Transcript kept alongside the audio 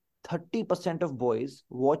30% of boys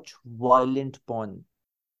watch violent porn.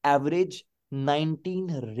 Average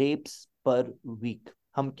 19 rapes per week.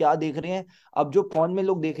 हम क्या देख रहे हैं? अब जो porn में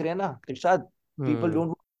लोग देख रहे हैं ना इरशाद, people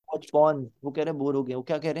don't watch porn. वो कह रहे हैं बोर हो गए. वो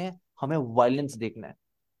क्या कह रहे हैं? हमें violence देखना है.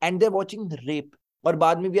 And they're watching rape. और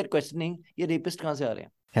बाद में we are questioning ये rapist कहाँ से आ रहे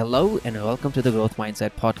हैं? Hello and welcome to the Growth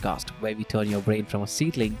Mindset podcast, where we turn your brain from a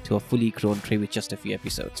seedling to a fully grown tree with just a few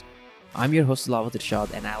episodes. I'm your host Lawat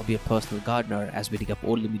Irshad, and I'll be a personal gardener as we dig up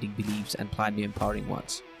old limiting beliefs and plant new empowering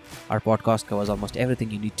ones. Our podcast covers almost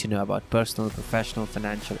everything you need to know about personal, professional,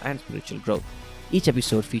 financial, and spiritual growth. Each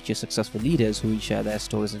episode features successful leaders who will share their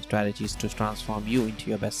stories and strategies to transform you into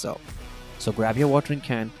your best self. So grab your watering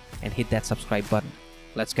can and hit that subscribe button.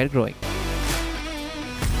 Let's get growing.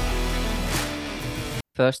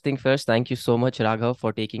 First thing first, thank you so much, Raghav,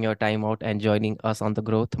 for taking your time out and joining us on the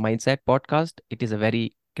Growth Mindset podcast. It is a very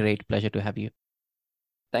great pleasure to have you.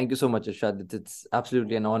 Thank you so much, Irshad. It's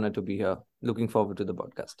absolutely an honor to be here. Looking forward to the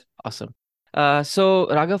podcast. Awesome. So,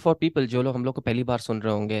 Raghav, for people जो लोग हम लोग को पहली बार सुन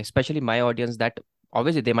रहे होंगे, especially my audience that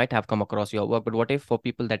obviously they might have come across your work, but what if for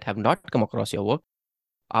people that have not come across your work,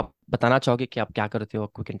 आप बताना चाहोगे कि आप क्या करते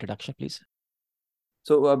हो? Quick introduction, please.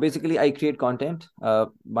 So basically, I create content.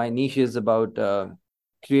 My niche is about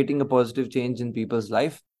creating a positive change in people's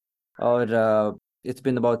life. Or it's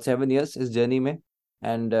been about 7 years is journey mein,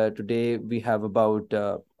 and today we have about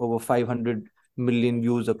over 500 million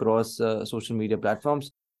views across social media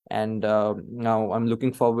platforms. And now I'm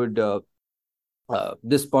looking forward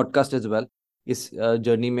this podcast as well. इस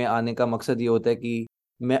journey में आने का मकसद ये होता है कि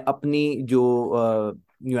मैं अपनी जो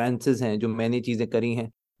न्यूएंसेस हैं, जो मैंने चीजें करी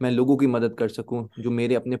हैं, मैं लोगों की मदद कर सकूं, जो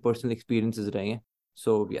मेरे अपने पर्सनल एक्सपीरियंसेस रहे हैं.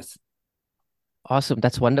 So yes. Awesome,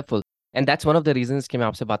 that's wonderful. And that's one of the reasons कि मैं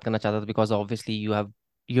आपसे बात करना चाहता था, because obviously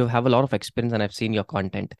you have a lot of experience and I've seen your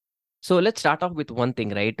content. So let's start off with one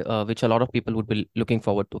thing, right? Which a lot of people would be looking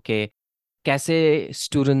forward to. Okay, कैसे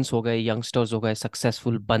students हो गए, youngsters हो गए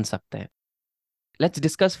successful बन सकते हैं? Let's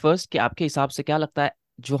discuss first कि आपके हिसाब से क्या लगता है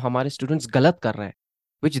जो हमारे स्टूडेंट्स गलत कर रहे हैं,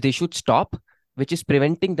 which they should stop, which is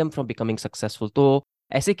preventing them from becoming successful. तो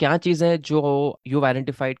ऐसे क्या चीजें हैं जो यू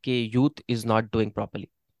आइडेंटिफाइड कि youth is not doing properly?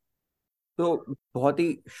 तो बहुत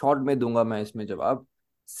ही शॉर्ट में दूंगा मैं इसमें जवाब.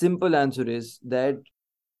 Simple answer is that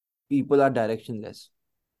people are directionless.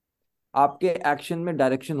 आपके एक्शन में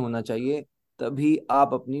डायरेक्शन होना चाहिए, तभी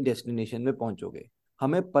आप अपनी डेस्टिनेशन में पहुंचोगे.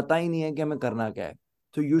 हमें पता ही नहीं है कि हमें करना क्या है.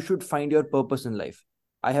 तो you should find your purpose in life.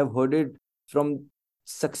 I have heard it from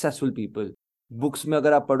successful people. Books में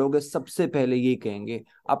अगर आप पढ़ोगे सबसे पहले ये कहेंगे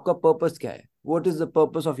आपका पर्पस क्या है, what is the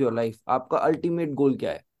purpose of your life, आपका अल्टीमेट गोल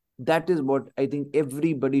क्या है. That is what I think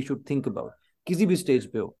everybody should think about, किसी भी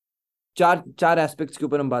स्टेज पे हो. चार एस्पेक्ट्स के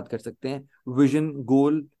ऊपर हम बात कर सकते हैं: vision,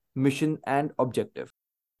 goal, mission and objective.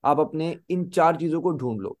 आप अपने इन चार चीजों को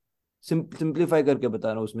ढूंढ लो. सिंप्लीफाई करके बता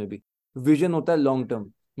रहा हूँ. उसमें भी विजन होता है लॉन्ग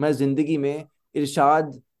टर्म. मैं जिंदगी में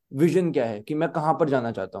इरशाद विजन क्या है कि मैं कहाँ पर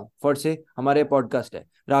जाना चाहता हूँ. फॉर से हमारे पॉडकास्ट है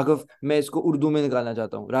राघव, मैं इसको उर्दू में निकालना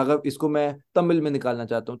चाहता हूँ. राघव, इसको मैं तमिल में निकालना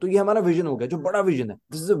चाहता हूँ. तो ये हमारा विजन हो गया, जो बड़ा विजन है.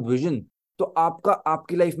 This is a vision. तो आपका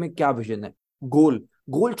आपकी लाइफ में क्या विजन है? गोल.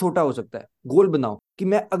 गोल छोटा हो सकता है. गोल बनाओ कि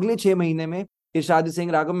मैं अगले 6 महीने में, इरशाद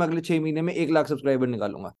सिंह राघव, मैं अगले 6 महीने में 1 लाख सब्सक्राइबर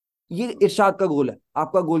निकालूंगा. ये इरशाद का गोल है.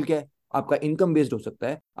 आपका गोल क्या है? आपका इनकम बेस्ड हो सकता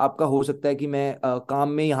है. आपका हो सकता है कि मैं काम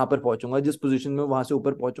में यहाँ पर पहुंचूंगा, जिस पोजीशन में वहां से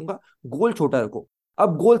ऊपर पहुंचूंगा. गोल छोटा रखो.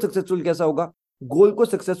 अब गोल सक्सेसफुल कैसा होगा? गोल को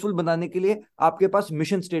सक्सेसफुल बनाने के लिए आपके पास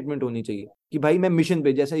मिशन स्टेटमेंट होनी चाहिए कि भाई मैं मिशन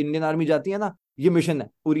पे, जैसे इंडियन आर्मी जाती है ना, ये मिशन है.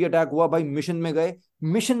 उरी अटैक हुआ भाई, मिशन में गए,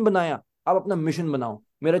 मिशन बनाया. अब अपना मिशन बनाओ.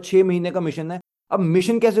 मेरा 6 महीने का मिशन है. अब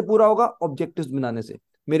मिशन कैसे पूरा होगा? ऑब्जेक्टिव्स बनाने से.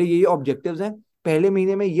 मेरे ये ऑब्जेक्टिव्स हैं, पहले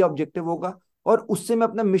महीने में ये ऑब्जेक्टिव होगा, और उससे मैं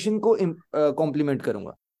अपना मिशन को कॉम्प्लीमेंट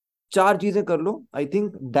करूंगा. 4 चीजें कर लो, आई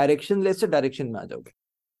थिंक डायरेक्शन लेस से डायरेक्शन में आ जाओगे.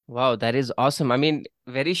 Wow, that is awesome. I mean,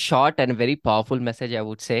 very short and very powerful message, I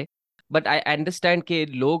would say. But I understand कि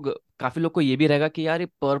काफी लोग को ये भी रहेगा कि यार ये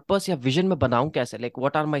पर्पस या विजन में बनाऊं कैसे? Like,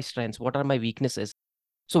 what are my strengths? What are my weaknesses?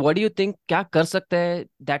 So what do you think, क्या कर सकते हैं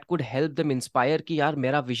that could help them inspire कि यार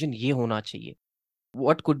मेरा विजन ये होना चाहिए?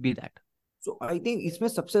 What could be that? So I think इसमें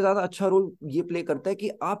सबसे ज्यादा अच्छा रोल ये प्ले करता है कि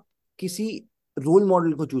आप किसी रोल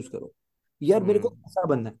मॉडल को चूज करो. यार मेरे को ऐसा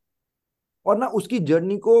बनना है, और ना उसकी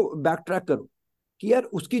जर्नी को बैक ट्रैक करो कि यार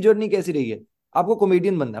उसकी जर्नी कैसी रही है. आपको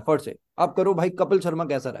कॉमेडियन बनना है, फर्स्ट से आप करो भाई कपिल शर्मा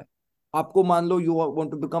कैसा रहा है. आपको मान लो you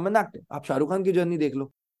want to become an actor, आप शाहरुख खान की जर्नी देख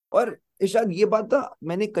लो. और इरशाद, ये बात ना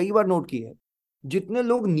मैंने कई बार नोट की है, जितने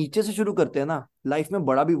लोग नीचे से शुरू करते हैं ना, लाइफ में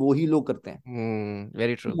बड़ा भी वही लोग करते हैं.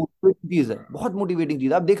 Very true. मोटिवेटिंग चीज है, बहुत मोटिवेटिंग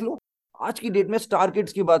चीज. आप देख लो आज की डेट में स्टार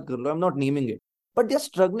किड्स की बात कर लो, आई am not naming it, but they are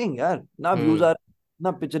struggling यार. ना व्यूज आ रहे,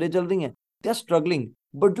 ना पिक्चरें चल रही हैं, दे आर स्ट्रगलिंग.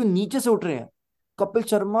 बट जो नीचे से उठ रहे हैं, कपिल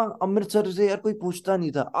शर्मा अमृतसर से यार कोई पूछता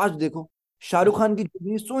नहीं था, आज देखो। शाहरुख खान की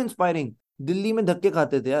जर्नी सो इंस्पायरिंग, दिल्ली में धक्के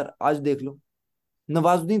खाते थे यार, आज देख लो।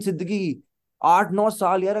 नवाजुद्दीन सिद्दीकी 8-9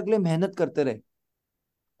 साल यार अगले मेहनत करते रहे। ट्रू।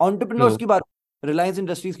 ऑन्टरप्रनोर्स की बात, रिलायंस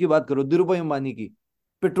इंडस्ट्रीज की बात करो, धीरू भाई अंबानी की,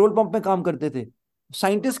 पेट्रोल पंप में काम करते थे।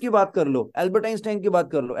 साइंटिस्ट की बात कर लो, एल्बर्ट आइंस्टाइन की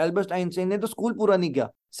बात कर लो, एल्बर्ट आइंस्टाइन ने तो स्कूल पूरा नहीं किया,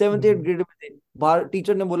 सेवन्थ एट हम्म। ग्रेड में थे, बाहर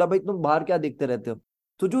टीचर ने बोला भाई तुम बाहर क्या देखते रहते हो।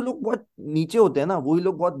 तो जो लोग बहुत नीचे होते हैं ना, वही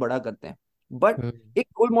लोग बहुत बड़ा करते हैं। बट हम्म। एक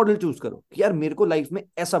रोल मॉडल चूज करो कि यार मेरे को लाइफ में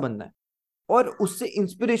ऐसा बनना है, और उससे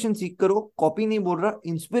इंस्पिरेशन सीख करो, कॉपी नहीं बोल रहा,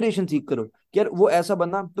 इंस्पिरेशन सीख करो कि यार वो ऐसा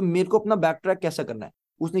बना तो मेरे को अपना बैक ट्रैक कैसा करना है।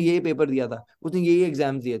 उसने ये पेपर दिया था, उसने ये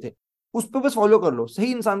एग्जाम दिए थे, उस पर बस फॉलो कर लो,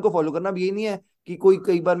 सही इंसान को फॉलो करना। अब ये नहीं है कि कोई,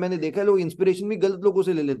 कई बार मैंने देखा है लोग इंस्पिरेशन भी गलत लोगों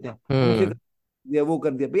से ले लेते हैं, उनसे कर हम्म। दिया, वो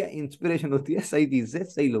कर दिया। भैया इंस्पिरेशन होती है सही चीज से,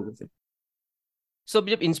 सही लोगों से। सो अब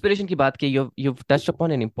जब इंस्पिरेशन की बात की, you touched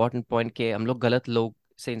upon an important point के हम लोग गलत लोग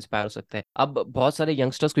से इंस्पायर हो सकते हैं। अब बहुत सारे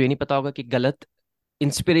यंगस्टर्स को ये नहीं पता होगा कि गलत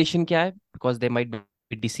इंस्पिरेशन क्या है, because they might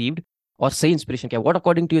be deceived, और सही इंस्पिरेशन क्या है। What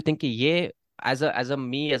according to you think कि ये as a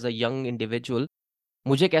me as a young individual,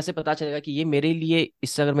 मुझे कैसे पता चलेगा कि ये मेरे लिए,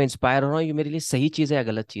 इससे अगर मैं इंस्पायर हो रहा हूँ, ये मेरे लिए सही चीज़ है या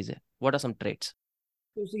गलत चीज़ है? What are some traits?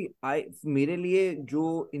 तो सी आई, मेरे लिए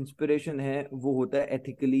जो इंस्पिरेशन है वो होता है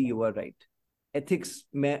ethically you are right. Ethics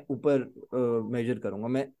मैं ऊपर मेजर करूंगा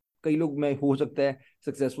मैं। कई लोग मैं हो सकता है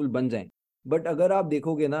सक्सेसफुल बन जाएं, बट अगर आप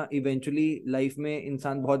देखोगे ना इवेंचुअली लाइफ में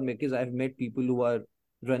इंसान बहुत, मेकिस I have met people who are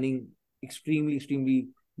running extremely extremely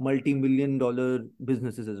multi million dollar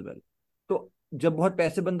businesses as well. तो जब बहुत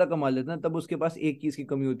पैसे बंदा कमा लेता है तब उसके पास एक चीज की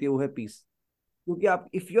कमी होती है, वो है पीस। क्योंकि आप,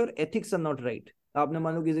 if your ethics are not right, आपने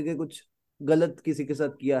मान लो किसी के कुछ गलत किसी के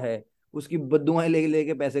साथ किया है, उसकी बददुआएं ले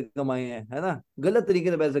लेके पैसे कमाए हैं, है ना, गलत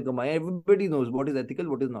तरीके से पैसे कमाए हैं, everybody knows what is ethical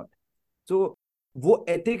what is not. सो वो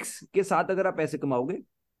एथिक्स के साथ अगर आप पैसे कमाओगे,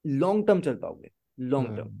 लॉन्ग टर्म चल पाओगे, लॉन्ग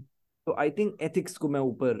टर्म। हम्म। तो आई थिंक एथिक्स को मैं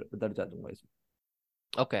ऊपर दर्जा दूंगा इसमें।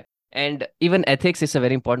 Okay. And even ethics is a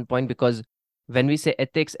very important point because when we say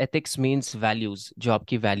ethics, ethics means values, जो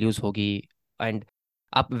आपकी values होगी, and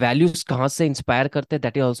आप values कहाँ से inspire करते हैं,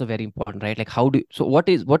 that is also very important, right? Like how do, so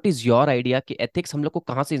what is your idea कि ethics हम लोग को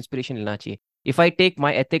कहाँ से inspiration लेना चाहिए? If I take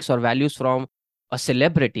my ethics or values from a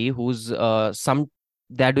celebrity who's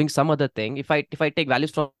they're doing some other thing, if I take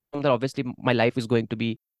values from there, obviously my life is going to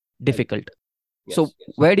be Right. difficult. So Yes,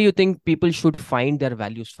 yes. where do you think people should find their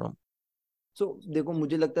values from? सो देखो,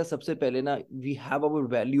 मुझे लगता है सबसे पहले ना, we have our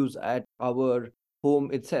values eight our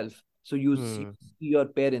home itself. So you see Hmm. Your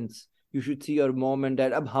parents, you should see your mom and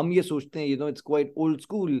dad. अब हम ये सोचते हैं, it's quite old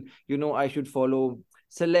school, I should follow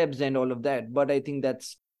celebs and all of that, but I think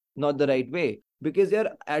that's not the right way. Because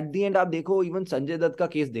यार at the end आप देखो, even Sanjay Dutt का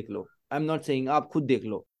case देख लो, आई एम नॉट सेइंग, आप खुद देख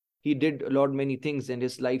लो, he did a lot many things and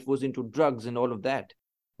his life was into drugs and all of that.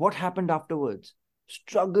 What happened afterwards?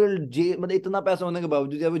 Struggled, jail, मतलब इतना पैसा होने के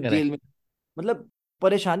बावजूद यार वो जेल Correct. में, मतलब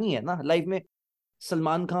परेशानी है ना लाइफ में।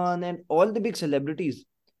 Salman Khan and all the big celebrities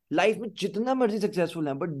life में जितना मर्जी सक्सेसफुल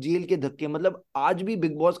है, बट जेल के धक्के, मतलब आज भी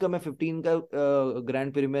बिग बॉस का मैं 15 का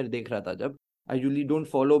ग्रैंड प्रीमियर देख रहा था जब, I usually don't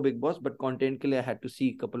follow big boss but content के लिए I had to C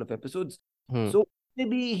couple of episodes. Hmm. So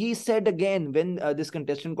maybe he said again when this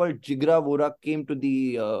contestant called Jigra Vora came to the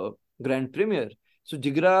grand premiere. So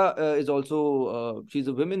Jigra is also she's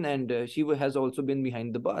a woman and has also been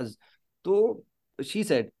behind the bars. So she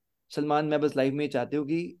said, Salman मैं बस life में चाहती हूँ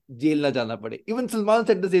कि jail ना जाना पड़े। Even Salman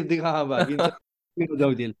said the same thing, हाँ हाँ भाई इंसान हो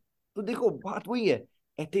जाओ जेल। तो देखो बात वही है,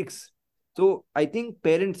 एथिक्स। तो आई थिंक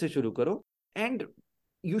पेरेंट्स से शुरू करो, and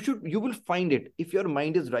you will find it if your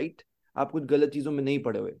mind is right. आप कुछ गलत चीजों में नहीं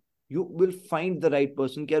पड़े हुए, you will find the right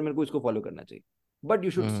person कि यार मेरे को इसको फॉलो करना चाहिए। But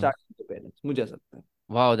you should Hmm. Start with parents, मुझे ऐसा लगता है।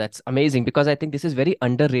 Wow, that's amazing because I think this is very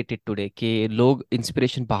underrated today कि लोग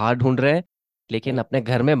इंस्पिरेशन बाहर ढूंढ रहे हैं, लेकिन Right. अपने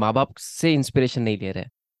घर में माँ बाप से इंस्पिरेशन नहीं ले रहे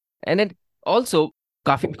हैं। एंड देन ऑल्सो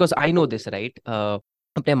काफी, because I no this right,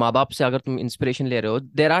 अपने माँ बाप से अगर तुम इंस्पिरेशन ले रहे हो,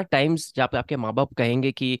 देर आर टाइम्स जहाँ पे आपके माँ बाप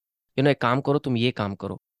कहेंगे कि एक काम करो, तुम ये काम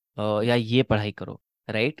करो, या ये पढ़ाई करो,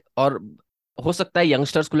 राइट? और हो सकता है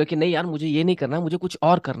यंगस्टर्स को लेके, नहीं यार मुझे ये नहीं करना है, मुझे कुछ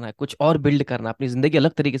और करना है, कुछ और बिल्ड करना है, अपनी जिंदगी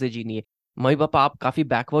अलग तरीके से जीनी है। मम्मी पापा आप काफी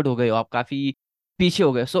बैकवर्ड हो गए हो, आप काफी पीछे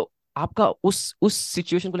हो गए, सो आपका उस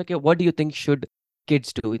सिचुएशन को लेके what do you think should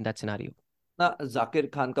kids do in that scenario? ना, जाकिर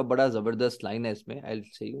खान का बड़ा जबरदस्त लाइन है इसमें, आई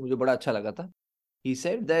से मुझे बड़ा अच्छा लगा था। ही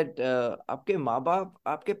सेड दैट आपके माँ बाप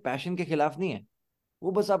आपके पैशन के खिलाफ नहीं है,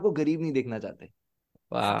 वो बस आपको गरीब नहीं देखना चाहते।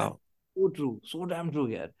 वाह। So true, so damn true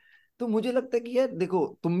यार। तो मुझे लगता है कि यार देखो,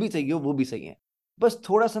 तुम भी सही हो, वो भी सही है। बस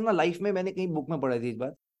थोड़ा सा ना लाइफ में, मैंने कहीं बुक में पढ़ा थी इस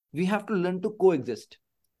बात, we have to learn to को एग्जिस्ट।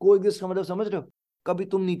 को एग्जिस्ट का मतलब समझ रहे हो? कभी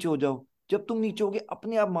तुम नीचे हो जाओ, जब तुम नीचे होगे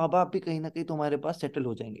अपने आप माँ बाप भी कहीं ना कहीं तुम्हारे पास सेटल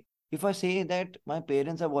हो जाएंगे। If I say that my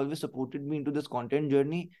parents have always supported me into this content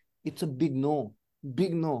journey, it's a big no.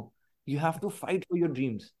 Big no. You have to fight for your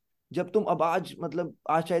dreams. जब तुम अब आज मतलब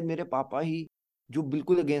आज शायद मेरे पापा ही जो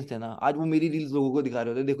बिल्कुल अगेंस्ट है ना, आज वो मेरी रील्स लोगों को दिखा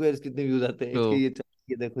रहे होते, देखो यार इसके कितने व्यूज आते हैं, इसके ट्रू।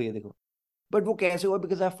 ये देखो ये देखो। बट वो कैसे हुआ?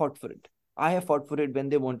 Because I fought for it. I have fought for it when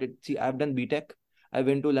they wanted. See I have done BTech, I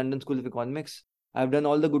went to London School of Economics, I have done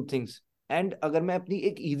all the good things. And अगर मैं अपनी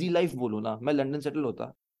एक easy life बोलूँ ना, मैं London settle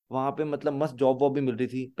होता, वहां पे मतलब मस्त जॉब वॉब भी मिल रही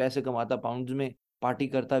थी, पैसे कमाता पाउंड्स में, पार्टी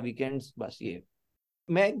करता वीकेंड्स, बस ये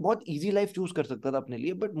मैं एक बहुत इजी लाइफ चूज कर सकता था अपने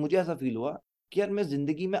लिए। बट मुझे ऐसा फील हुआ कि यार मैं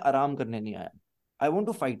जिंदगी में आराम करने नहीं आया। I want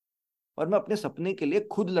to fight. और मैं अपने सपने के लिए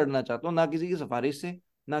खुद लड़ना चाहता हूँ, ना किसी की सिफारिश से,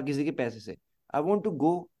 ना किसी के पैसे से। आई वॉन्ट टू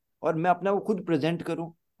गो, और मैं अपना वो खुद प्रेजेंट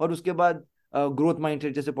करूँ, और उसके बाद ग्रोथ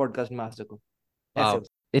माइंडसेट जैसे पॉडकास्ट में आ सकूँ। ऐसे Wow. हो।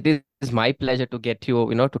 It is my pleasure to get you,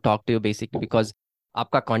 to talk to you basically because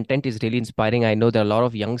आपका content is really inspiring. I know there are a lot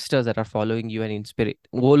of youngsters that are following you and inspire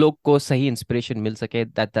वो लोग को सही inspiration मिल सके.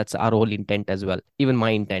 That's our whole intent as well. Even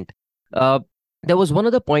my intent. Uh, there was one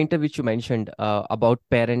other pointer which you mentioned about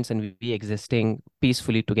parents and we existing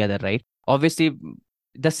peacefully together, right? Obviously,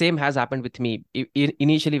 the same has happened with me.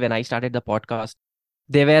 Initially, when I started the podcast,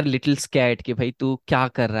 they were little scared कि भाई तू क्या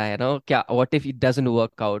कर रहा है ना क्या what if it doesn't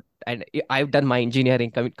work out and I've done my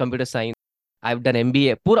engineering computer science I've done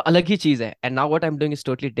MBA पूरा अलग ही चीज है and now what I'm doing is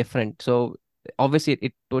totally different so obviously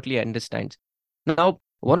it totally understands now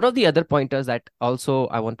one of the other pointers that also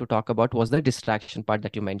I want to talk about was the distraction part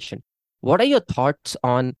that you mentioned what are your thoughts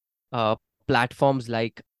on uh, platforms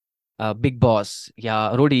like Big Boss,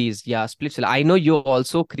 yeah, Roadies, yeah, Splitsvilla. I know you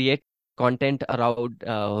also create content around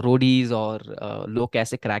Roadies or लोग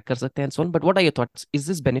कैसे crack कर सकते हैं and so on. But what are your thoughts? Is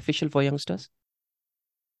this beneficial for youngsters?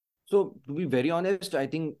 So to be very honest, I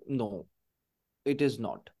think no, it is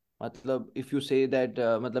not. मतलब if you say that,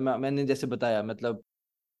 मतलब मैंने जैसे बताया, मतलब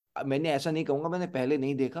मैंने ऐसा नहीं कहूंगा मैंने पहले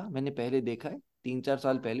नहीं देखा, मैंने पहले देखा है 3-4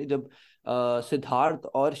 साल पहले, जब सिद्धार्थ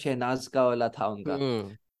और शहनाज का वाला था उनका,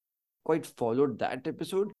 Hmm. Quite followed that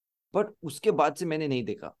episode. But उसके बाद से मैंने नहीं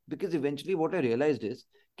देखा, because eventually what I realised is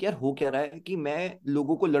कि यार हो क्या रहा है कि मैं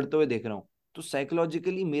लोगों को लड़ते हुए देख रहा हूँ, तो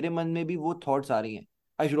साइकोलॉजिकली मेरे मन में भी वो थॉट्स आ रही हैं,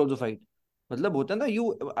 आई शुड ऑल्सो फाइट। मतलब होता है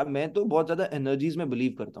ना, मैं तो बहुत ज्यादा एनर्जीज में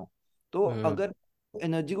बिलीव करता हूँ। तो Hmm. अगर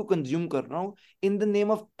एनर्जी को कंज्यूम कर रहा हूँ in the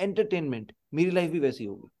name of entertainment, मेरी लाइफ भी वैसी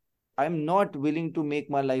होगी। I am not willing to make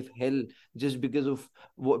my life hell just because of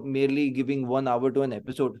merely giving 1 hour to an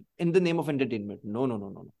episode in the name of entertainment. No, no, no,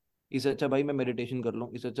 no, no. इससे अच्छा भाई मैं meditation कर लूँ,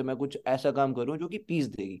 इससे अच्छा मैं कुछ ऐसा काम करूँ जो कि पीस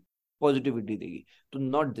देगी, पॉजिटिविटी देगी। तो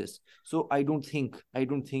not this. So I don't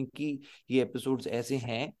think कि ये एपिसोड्स ऐसे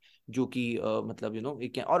हैं जो कि मतलब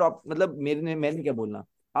एक और आप मतलब मैंने क्या बोलना,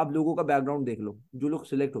 आप लोगों का बैकग्राउंड देख लो, जो लोग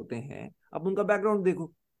सिलेक्ट होते हैं आप उनका बैकग्राउंड देखो।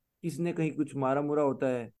 किसी ने कहीं कुछ मारा मुरा होता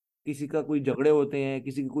है, किसी का कोई झगड़े होते हैं,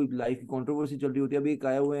 किसी की कोई लाइफ की कंट्रोवर्सी चल रही होती है। अभी एक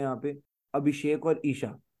आए हुए हैं यहाँ पे, अभिषेक और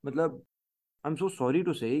ईशा। मतलब I am so sorry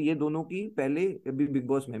to say, ये दोनों की पहले अभी बिग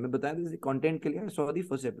बॉस में मैं बताया था कंटेंट के लिए, सॉ दी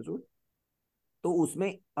फर्स्ट एपिसोड। तो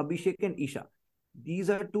उसमें Abhishek and Isha,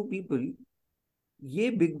 these are two people, ये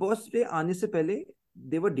बिग बॉस पे आने से पहले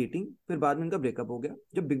देवर डेटिंग, फिर बाद में इनका ब्रेकअप हो गया।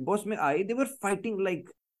 जब बिग बॉस में आए they were fighting like,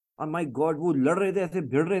 my god, वो लड़ रहे थे, ऐसे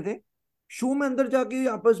भिड़ रहे थे। शो में अंदर जाके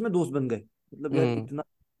आपस में दोस्त बन गए। मतलब यार Hmm.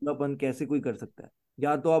 इतना अपन कैसे कोई कर सकता है?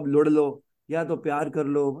 या तो आप लड़ लो, या तो प्यार कर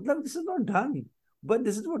लो, मतलब this is not done, but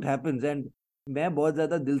this is what happens. And मैं बहुत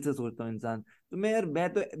ज्यादा दिल से सोचता हूँ इंसान। तो मैं यार, मैं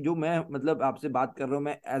तो जो मैं मतलब आपसे बात कर रहा हूँ,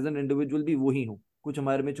 मैं एज एन इंडिविजुअल भी वही हूँ, कुछ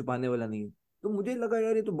हमारे में छुपाने वाला नहीं है। तो मुझे लगा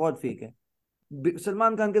यार ये तो बहुत फेक है।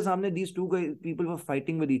 सलमान खान के सामने these two people were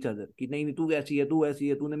fighting with each other कि नहीं नहीं तू ऐसी है, तू ऐसी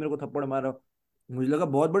है, तूने मेरे को थप्पड़ मारा। मुझे लगा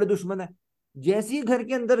बहुत बड़े दुश्मन है। जैसे ही घर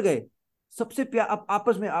के अंदर गए, सबसे प्यार, आप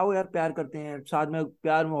आपस में आओ यार प्यार करते हैं, साथ में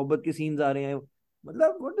प्यार मोहब्बत के सीन्स आ रहे हैं।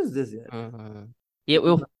 मतलब व्हाट इज दिस यार? Hmm. ये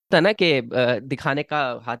वो होता है ना कि दिखाने का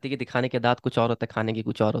हाथी के दिखाने के दांत कुछ और होता है खाने के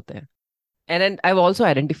कुछ और होते हैं and I've also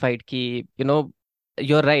identified कि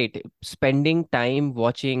you're right spending time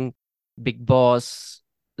watching Big Boss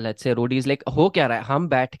let's say Roadies like हो क्या रहा है हम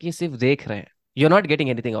बैठ के सिर्फ देख रहे हैं you're not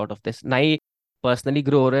getting anything out of this ना ही पर्सनली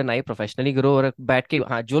ग्रो हो रहा है ना ही प्रोफेशनली ग्रो हो रहा है बैठ के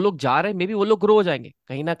हाँ जो लोग जा रहे हैं मे बी वो लोग ग्रो हो जाएंगे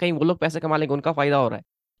कहीं ना कहीं वो लोग पैसे कमा लेंगे उनका फायदा हो रहा है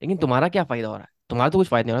लेकिन तुम्हारा क्या फायदा हो रहा है तुम्हारा तो कुछ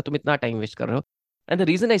फायदा नहीं हो रहा तुम इतना टाइम वेस्ट कर रहे हो and the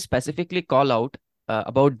reason I specifically call out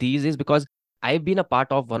about these is because I've been a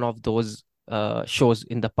part of one of those shows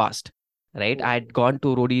in the past right? I had gone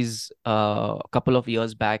to Roadies a couple of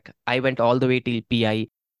years back. I went all the way till PI,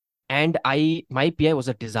 and my PI was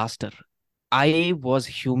a disaster. I was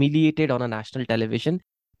humiliated on a national television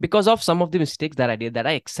because of some of the mistakes that I did. That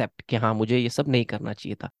I accept कि हाँ मुझे ये सब नहीं करना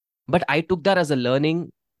चाहिए था. But I took that as a learning,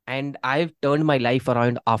 and I've turned my life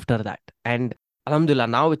around after that. And Alhamdulillah,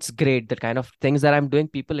 now it's great. The kind of things that I'm doing,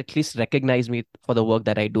 people at least recognize me for the work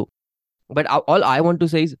that I do. But all I want to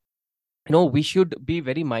say is we should be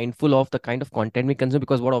very mindful of the kind of content we consume,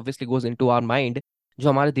 because what obviously goes into our mind, जो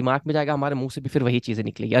हमारे दिमाग में जाएगा, हमारे मुंह से भी फिर वही चीजें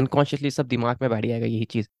निकलेगी, अनकॉन्शियसली सब दिमाग में बैठ जाएगा यही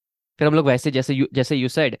चीज। फिर हम लोग वैसे, जैसे यू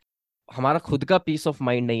सेड, हमारा खुद का पीस ऑफ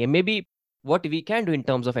माइंड नहीं है। Maybe what we can do in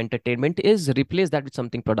terms of entertainment is replace that with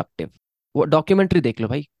something productive. वो डॉक्यूमेंट्री देख लो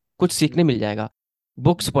भाई, कुछ सीखने मिल जाएगा।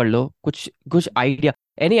 बुक्स पढ़ लो, कुछ कुछ idea,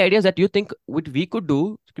 any ideas that you think what we could do,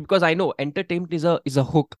 because I know entertainment is a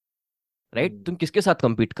hook, right? तुम किसके साथ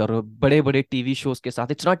compete कर रहे हो? बड़े बड़े टीवी शोज के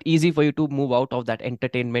साथ। It's not easy for you to move out of that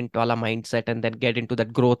entertainment वाला mindset and then get into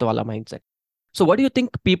that growth वाला mindset. So what do you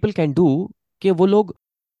think people can do कि वो लोग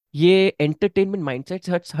ये एंटरटेनमेंट माइंडसेट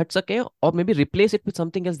हट हट सके, और maybe replace it with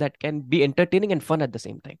something else that can be entertaining and fun at the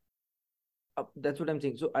same time? अब that's what I am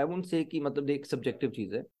saying, so I won't say कि मतलब एक सब्जेक्टिव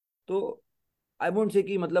चीज है। तो आई वोंट से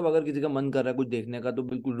कि मतलब अगर किसी का मन कर रहा है कुछ देखने का तो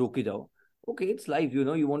बिल्कुल रोक के जाओ। Okay, it's life, you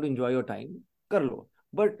know, you want to enjoy your time, कर लो।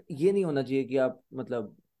 बट ये नहीं होना चाहिए कि आप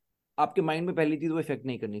मतलब आपके माइंड में पहली चीज वो इफेक्ट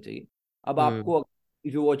नहीं करनी चाहिए। अब हम्म। आपको,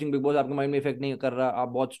 if you watching Bigg Boss, आपके माइंड में इफेक्ट नहीं कर रहा, आप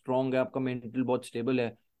बहुत स्ट्रांग है, आपका मेंटल बहुत स्टेबल है,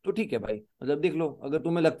 तो ठीक है भाई, मतलब देख लो। अगर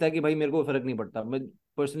तुम्हें लगता है कि भाई मेरे को फर्क नहीं पड़ता, मैं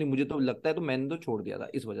पर्सनली मुझे तो लगता है, तो मैंने तो छोड़ दिया था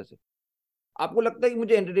इस वजह से। आपको लगता है कि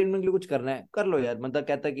मुझे एंटरटेनमेंट के लिए कुछ करना है, कर लो यार, मतलब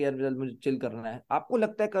कहता है कि यार मुझे चिल करना है, आपको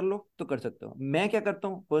लगता है कर लो तो कर सकते हो। मैं क्या करता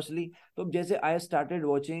हूँ पर्सनली, तो जैसे आई स्टार्टेड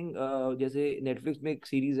वॉचिंग, जैसे नेटफ्लिक्स में एक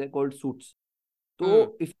सीरीज है कॉल्ड सूट्स। हम्म।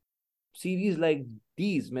 तो इफ सीरीज लाइक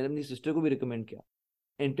दीज, मैंने अपनी सिस्टर को भी रिकमेंड किया।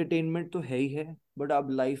 एंटरटेनमेंट तो है ही है, बट आप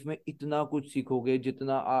लाइफ में इतना कुछ सीखोगे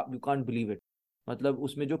जितना आप, यू कांट बिलीव इट। मतलब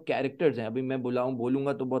उसमें जो कैरेक्टर्स हैं, अभी मैं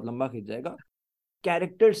बोलूंगा तो बहुत लंबा खींच जाएगा।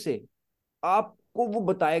 कैरेक्टर से आपको वो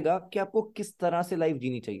बताएगा कि आपको किस तरह से लाइफ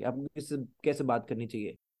जीनी चाहिए, आपको किस कैसे बात करनी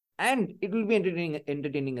चाहिए, and it will be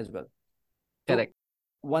entertaining as well. तो correct.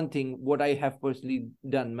 One thing what I have personally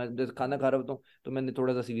done, मैं जैसे खाना खा रहा होता हूँ तो मैंने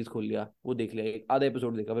थोड़ा सा सीरीज खोल लिया, वो देख लिया, एक आधा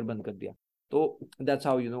एपिसोड देखा, फिर बंद कर दिया। तो that's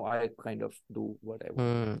how you know I kind of do what I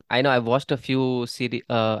want. I know I watched a few series,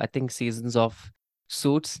 I think seasons of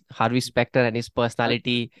Suits, Harvey Specter and his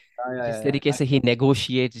personality, जिस तरीके से he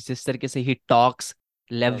negotiates, जिस तरीके से he talks,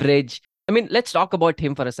 yes. leverage. I mean, let's talk about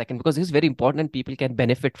him for a second because he's very important and people can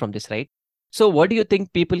benefit from this, right? So, what do you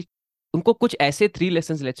think people, उनको कुछ ऐसे 3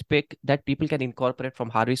 lessons, let's pick, that people can incorporate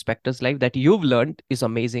from Harvey Specter's life that you've learned is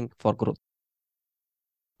amazing for growth?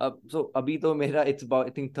 अब अभी तो मेरा it's about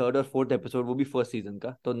I think third और fourth episode, वो भी फर्स्ट सीजन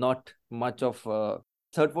का, तो not much of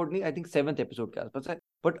third fourth नहीं, आई थिंक सेवंथ एपिसोड के आसपास है।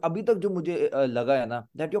 बट अभी तक जो मुझे लगा है ना,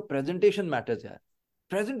 दैट योर प्रेजेंटेशन मैटर्स यार।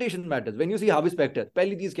 Presentation matters when you see Harvey Specter,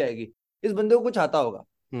 पहली चीज क्या आएगी, इस बंदे को कुछ आता होगा।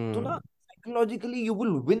 तो ना Hmm. Psychologically you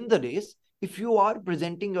will win the race if you are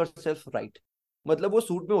presenting yourself right. मतलब वो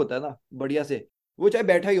सूट में होता है ना बढ़िया से, वो चाहे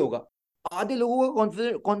बैठा ही होगा, आधे लोगों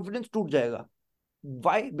का कॉन्फिडेंस टूट जाएगा।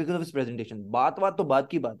 वाई? बिकॉज ऑफ इस प्रेजेंटेशन। बात तो बात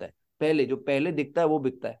की बात है, पहले जो पहले दिखता है वो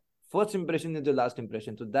बिकता है। First impression is the last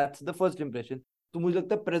impression, so that's the first impression. तो मुझे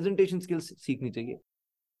लगता है प्रेजेंटेशन स्किल्स सीखनी चाहिए।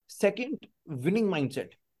 Second, winning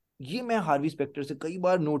mindset. ये मैं हार्वी स्पेक्टर से कई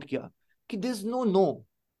बार नोट किया कि दिस नो नो।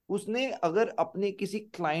 उसने अगर अपने किसी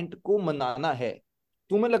क्लाइंट को मनाना है,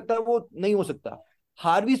 तुम्हें लगता है वो नहीं हो सकता,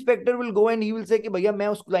 Harvey Specter will go and he will say कि भैया मैं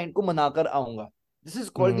उस क्लाइंट को मनाकर आऊंगा। This is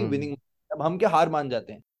called the Hmm. Winning. अब हम क्या हार मान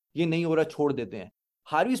जाते हैं, ये नहीं हो रहा छोड़ देते हैं।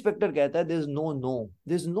 हार्वी स्पेक्टर कहता है this no no,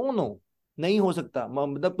 this no no, नहीं हो सकता।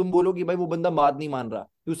 मतलब तुम बोलो कि भाई वो बंदा बात नहीं मान रहा,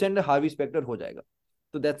 यू सेंड हार्वी स्पेक्टर, हो जाएगा।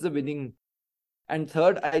 तो that's the winning. And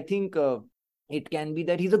third I think it can be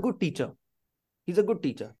that he is a good teacher, he is a good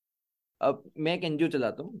teacher. अब मैं एक एनजीओ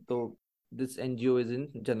चलाता हूँ, तो this NGO is in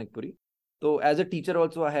Janakpuri. तो as a teacher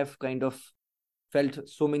also I have kind of felt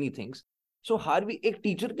so many things. So Harvey, एक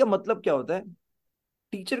teacher का मतलब क्या होता है?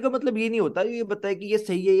 टीचर का मतलब ये नहीं होता ये बताए कि ये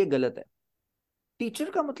सही है ये गलत है। टीचर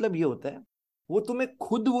का मतलब ये होता है वो तुम्हें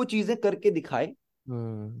खुद वो चीजें करके दिखाए,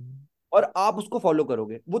 Hmm. और आप उसको फॉलो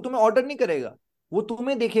करोगे। वो तुम्हें ऑर्डर नहीं करेगा, वो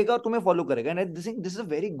तुम्हें देखेगा और तुम्हें फॉलो करेगा। And this is a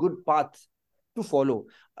very good path to follow.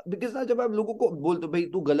 Because ना जब आप लोगों को बोलते हो भाई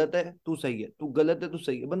तू गलत है तू सही है, तू गलत है तू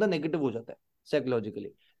सही है, बंदा नेगेटिव हो जाता है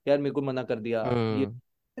साइकोलॉजिकली। यार मेरे को मना कर दिया, ये Hmm.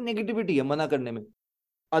 नेगेटिविटी है मना करने में।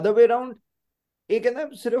 अदर वे अराउंड, एक है ना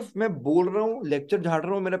सिर्फ मैं बोल रहा हूँ, लेक्चर झाड़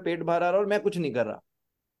रहा हूँ, मेरा पेट बाहर आ रहा है और मैं कुछ नहीं कर रहा।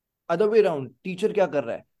 अदर वे अराउंड, टीचर क्या कर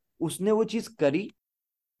रहा है, उसने वो चीज करी,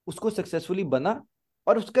 उसको सक्सेसफुली बना,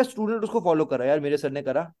 और उसका स्टूडेंट उसको फॉलो कर रहा है, यार मेरे सर ने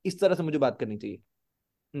करा, इस तरह से मुझे बात करनी चाहिए।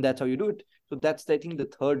 That's how you do it. So that's, I think, the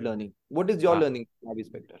third learning. What is your Wow. learning, Navi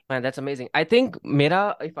Spectre? Man, that's amazing. I think Mera,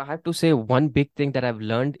 if I have to say one big thing that I've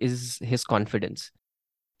learned is his confidence.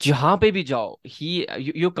 जहां पे भी जाओ,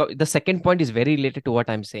 the second point is very related to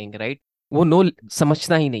what I'm saying, right? वो नो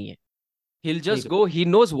समझना ही नहीं है। He'll सही just कहा। go, he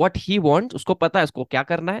knows what he wants, उसको पता है उसको क्या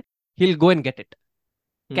करना है। He'll go and get it.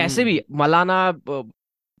 कैसे भी हम्म। मलाना,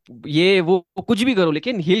 ये वो कुछ भी करो,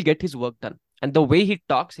 लेकिन he'll get his work done. and the way he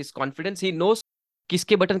talks, his confidence, he knows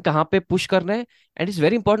किसके बटन कहाँ पे पुश करना है. And it's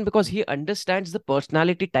very important because he understands the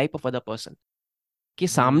personality type of other person, कि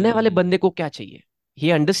सामने वाले हम्म बंदे को क्या चाहिए.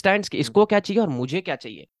 ही अंडरस्टैंड्स कि हम्म इसको क्या चाहिए और मुझे क्या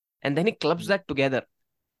चाहिए. And then he clubs hmm that together,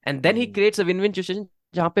 and then he hmm creates a win win situation,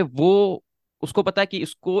 जहाँ पे वो, उसको पता है कि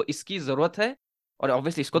इसको इसकी जरूरत है, और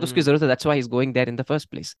ऑब्वियसली इसको तो उसकी हम्म, जरूरत है, that's why he is going there in the first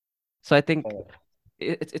place. So I think correct.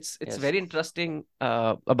 it's Yes. very interesting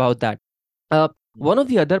about that. uh, hmm. One of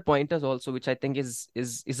the other pointers also, which I think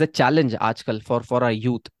is a challenge aajkal for our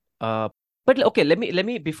youth. uh, but okay, let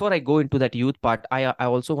me before I go into that youth part, I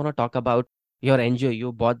also want to talk about your NGO.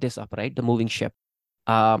 You bought this up, right? The moving ship.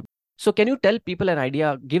 um, so can you tell people an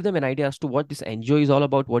idea, give them an idea as to what this NGO is all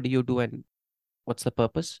about? What do you do and what's the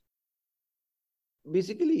purpose?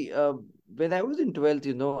 Basically, when I was in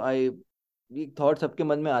 12th, ये thought सबके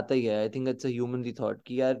मन में आता ही है. I think it's a humanly thought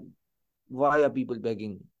कि यार why are people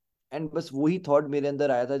begging. And बस वही थॉट मेरे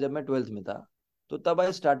अंदर आया था जब मैं 12th में था. तो तब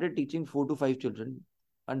I started teaching 4 to 5 children,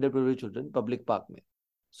 under privilege children, public park में.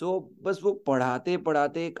 सो बस वो पढ़ाते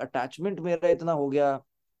पढ़ाते एक अटैचमेंट मेरा इतना हो गया,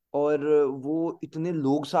 और वो इतने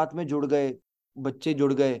लोग साथ में जुड़ गए, बच्चे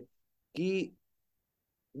जुड़ गए, कि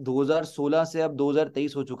 2016 से अब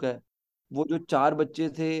 2023 हो चुका है. वो जो 4 बच्चे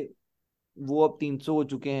थे वो अब 300 हो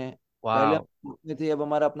चुके हैं. पहले Wow. हम में थे, अब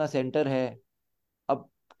हमारा अपना सेंटर है. अब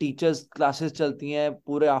टीचर्स क्लासेस चलती हैं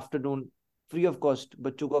पूरे आफ्टरनून, फ्री ऑफ कॉस्ट.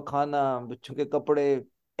 बच्चों का खाना, बच्चों के कपड़े,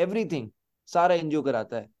 एवरीथिंग सारा एनजीओ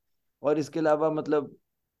कराता है. और इसके अलावा मतलब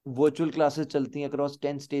वर्चुअल क्लासेस चलती हैं across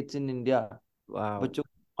 10 states in India. Wow. बच्चों को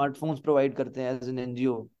स्मार्टफोन्स प्रोवाइड करते हैं एज एन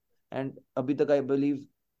एनजीओ. एंड अभी तक आई बिलीव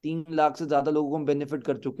 3 लाख से ज्यादा लोगों को हम बेनिफिट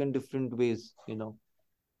कर चुके हैं different ways.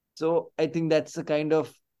 So I think that's a kind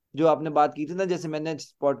of, जो आपने बात की थी ना, जैसे मैंने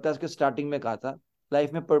पॉडकास्ट के स्टार्टिंग में कहा था,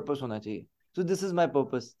 लाइफ में पर्पस होना चाहिए. So this is my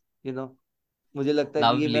purpose. You know मुझे लगता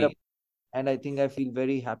है कि ये मेरा, Lovely. And I think I feel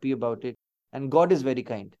very happy about it. And God is very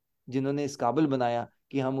kind, जिन्होंने इस काबिल बनाया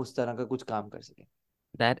कि हम उस तरह का कुछ काम कर सकें.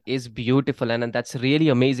 That is beautiful, and that's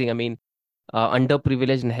really amazing. I mean,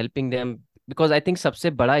 underprivileged and helping them, because I think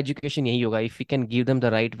सबसे बड़ा education यही होगा. If we can give them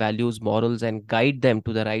the right values, morals, and guide them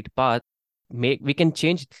to the right path, make we can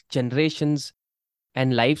change generations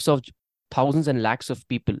and lives of thousands and lakhs of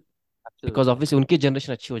people. Because absolutely. obviously उनकी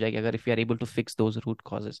generation अच्छी हो जाएगी अगर if we are able to fix those root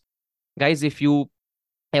causes. Guys, if you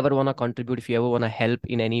ever want to contribute, if you ever want to help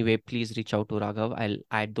in any way, please reach out to Raghav. I'll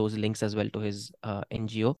add those links as well to his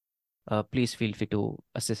NGO. Please feel free to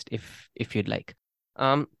assist if you'd like.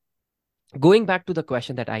 Um, Going back to the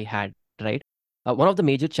question that I had, right? One of the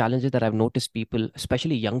major challenges that I've noticed people,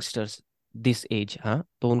 especially youngsters this age, हाँ,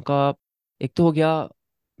 तो उनका एक तो हो गया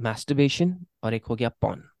masturbation और एक हो गया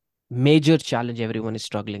porn. Major challenge everyone is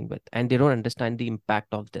struggling with, and they don't understand the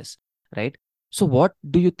impact of this, right? So, what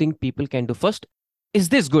do you think people can do? First, is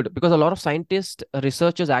this good? Because a lot of scientists,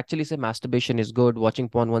 researchers actually say masturbation is good, watching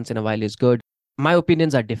porn once in a while is good. My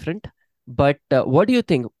opinions are different, but what do you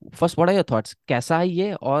think? First, what are your thoughts? कैसा है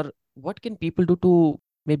ये, और what can people do to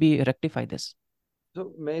maybe rectify this? तो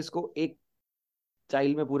मैं इसको एक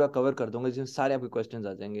child में पूरा कवर कर दूंगा जिसमें सारे आपके क्वेश्चंस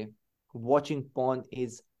आ जाएंगे. Watching porn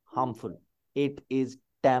is harmful. It is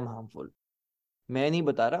damn harmful. मैं नहीं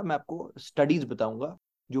बता रहा, मैं आपको स्टडीज बताऊंगा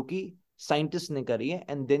जो कि साइंटिस्ट ने करी है,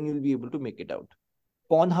 and then you will be able to make it out.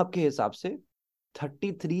 Pornhub के हिसाब से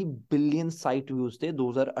 33 बिलियन साइट व्यूज थे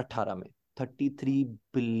 2018 में. 33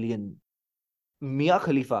 billion. Mia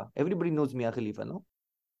Khalifa, everybody knows Mia Khalifa, no?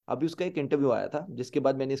 अभी उसका एक इंटरव्यू आया था जिसके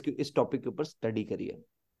बाद मैंने इसकी इस टॉपिक के ऊपर स्टडी करी है.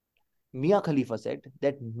 Mia Khalifa said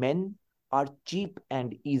that men are cheap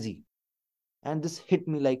and easy, and this hit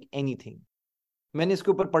me like anything. मैंने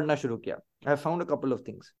इसके ऊपर पढ़ना शुरू किया. I found a couple of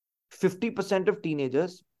things. 50% of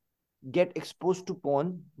teenagers get expose to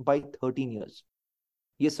porn by 13 years.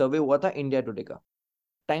 ये सर्वे हुआ था इंडिया टुडे का.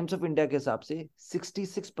 टाइम्स ऑफ इंडिया के हिसाब से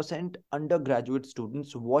 66% under graduate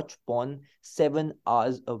students watch porn 7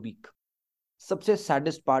 hours a week. सबसे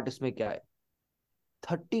सैडेस्ट पार्ट इसमें क्या है?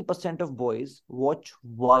 30% of boys watch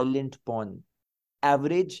violent porn.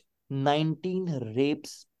 Average 19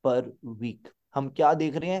 wraps पर वीक. हम क्या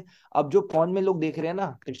देख रहे हैं अब? जो पॉर्न में लोग देख रहे हैं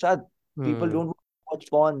ना इरशाद, people Hmm. Don't watch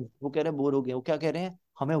porn. वो कह रहे हैं बोर हो गए. वो क्या कह रहे हैं?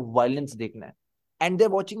 हमें वायलेंस देखना है. And they are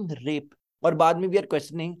watching rape. और बाद में वी आर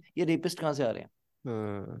क्वेश्चनिंग ये रेपिस्ट कहां से आ रहे हैं.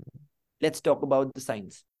 Hmm. Let's talk about the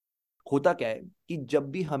science. होता क्या है कि जब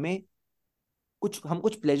भी हम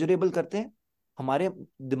कुछ प्लेजरेबल करते हैं, हमारे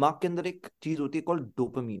दिमाग के अंदर एक चीज होती है कॉल्ड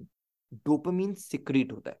डोपामीन. डोपामीन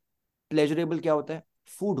सिक्रीट होता है. प्लेजरेबल क्या होता है?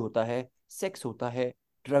 फूड होता है, सेक्स होता है,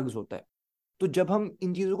 ड्रग्स होता है. तो जब हम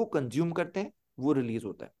इन चीजों को कंज्यूम करते हैं वो रिलीज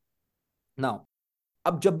होता है. नाउ,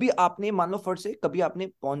 अब जब भी आपने, मान लो फर्स्ट से कभी आपने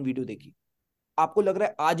पॉर्न वीडियो देखी, आपको लग रहा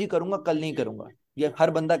है आज ही करूंगा कल नहीं करूंगा. ये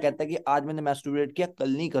हर बंदा कहता है कि आज मैंने मैस्टरबेट किया,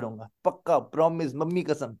 कल नहीं करूंगा, पक्का, प्रॉमिस, मम्मी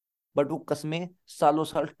कसम। बट वो कस्में सालों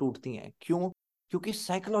साल टूटती हैं। क्यों? क्योंकि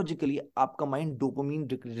साइकोलॉजिकली आपका माइंड डोपामीन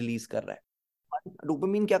रिलीज कर रहा है।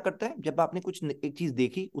 डोपामीन क्या करता है? जब आपने कुछ एक चीज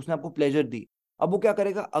देखी, उसने आपको प्लेजर दी, अब वो क्या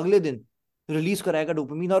करेगा, अगले दिन रिलीज कराएगा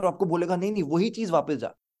डोपामीन और आपको बोलेगा नहीं नहीं वही चीज वापस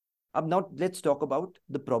जा। अब now let's talk about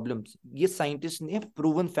the problems. ये साइंटिस्ट ने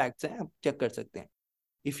प्रूवन फैक्ट्स हैं, आप चेक कर सकते हैं।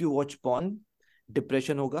 If you watch porn,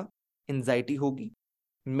 depression होगा, एंजाइटी होगी,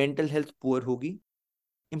 मेंटल हेल्थ पुअर होगी।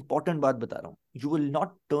 इंपॉर्टेंट बात बता रहा हूँ, you will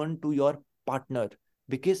not turn to your partner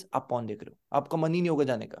because आप पॉर्न देख रहे हो, आपका मन ही नहीं होगा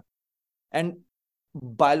जाने का। एंड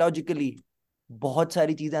बायोलॉजिकली बहुत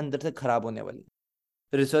सारी चीजें अंदर से खराब होने वाली।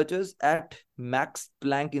 Researchers at max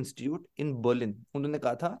Planck institute in Berlin, उन्होंने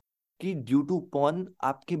कहा था कि ड्यू टू पॉर्न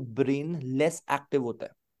आपके ब्रेन लेस एक्टिव होता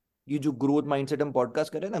है। ये जो ग्रोथ माइंडसेट हम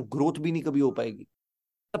पॉडकास्ट कर रहे हैं ना, ग्रोथ भी नहीं कभी हो पाएगी।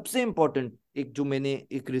 सबसे इंपॉर्टेंट एक जो मैंने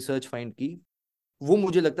एक रिसर्च फाइंड की, वो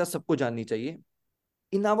मुझे लगता है सबको जाननी चाहिए।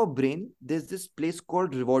 In our brain there is this place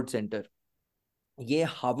called reward centre. ये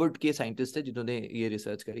हार्वर्ड के साइंटिस्ट है जिन्होंने ये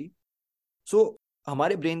रिसर्च करी। सो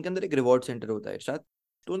हमारे ब्रेन के अंदर एक रिवॉर्ड सेंटर होता है शायद।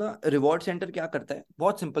 तो ना रिवॉर्ड सेंटर क्या करता है,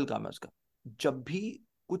 बहुत सिंपल काम है उसका। जब भी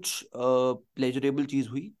कुछ प्लेजरेबल चीज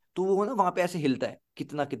हुई तो वो ना वहां पे ऐसे हिलता है,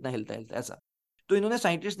 कितना कितना हिलता है ऐसा। तो इन्होंने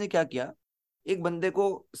साइंटिस्ट ने क्या किया, एक बंदे को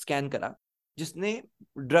स्कैन करा जिसने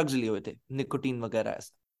ड्रग्स लिए हुए थे, निकोटीन वगैरह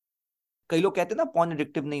ऐसा। कई लोग कहते हैं ना पॉर्न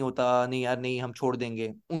एडिक्टिव नहीं होता, नहीं यार नहीं हम छोड़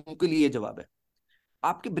देंगे, उनके लिए ये जवाब है।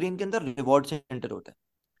 आपके ब्रेन के अंदर रिवॉर्ड सेंटर होता है।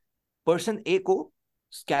 पर्सन ए को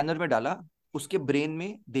स्कैनर में डाला, उसके ब्रेन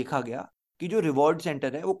में देखा गया कि जो रिवॉर्ड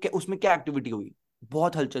सेंटर है वो उसमें क्या एक्टिविटी हुई,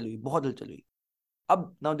 बहुत हलचल हुई, बहुत हलचल हुई।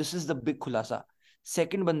 अब now this is the big खुलासा।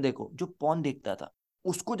 सेकंड बंदे को जो पॉन देखता था,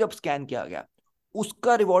 उसको जब स्कैन किया गया,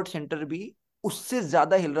 उसका रिवॉर्ड सेंटर भी उससे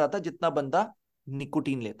ज्यादा हिल रहा था जितना बंदा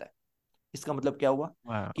निकोटीन लेता है। इसका मतलब क्या हुआ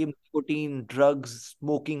वाह। कि निकोटीन, ड्रग्स,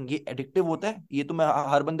 स्मोकिंग ये एडिक्टिव होता है, ये तो मैं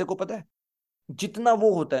हर बंदे को पता है। जितना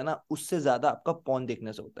वो होता है ना, उससे ज्यादा आपका पॉन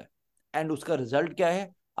देखने से होता है। एंड उसका रिजल्ट क्या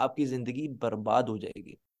है, आपकी जिंदगी बर्बाद हो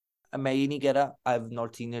जाएगी। मैं ये नहीं कह रहा I have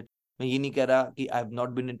not seen it, मैं ये नहीं कह रहा कि I have not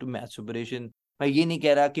been into masturbation, मैं ये नहीं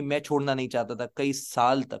कह रहा कि मैं छोड़ना नहीं चाहता था, कई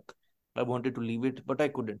साल तक I wanted to leave it but I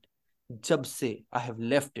couldn't. जब से I have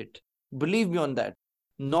left it, believe me on that,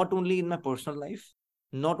 not only in my personal life,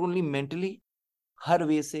 not only mentally, हर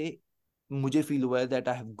वे से मुझे फील हुआ है that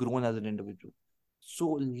I have grown as an individual.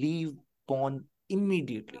 So leave pawn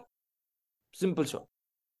immediately. Simple shot.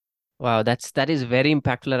 Wow, that is very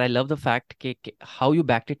impactful, and I love the fact how you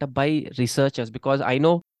backed it up by researchers, because I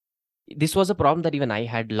know this was a problem that even I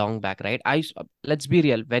had long back, right? Let's be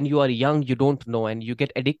real, when you are young, you don't know and you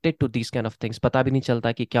get addicted to these kind of things. पता भी नहीं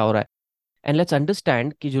चलता कि क्या हो रहा है. And let's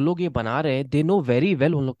understand कि जो लोग ये बना रहे हैं, they know very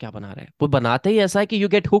well उन लोग क्या बना रहे हैं. वो बनाते ही ऐसा है कि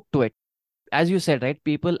you get hooked to it. As you said, right?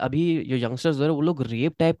 People अभी जो youngsters हो रहे हैं, वो लोग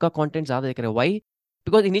rape type का content ज्यादा देख रहे हैं. Why?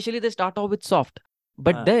 Because initially they start off with soft,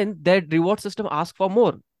 but हाँ, then their reward system asks for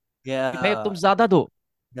more. कि भाई अब तुम yeah, ज्यादा दो,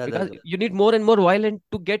 ज्यादा because दो। you need more and more violent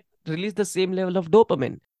to get release the same level of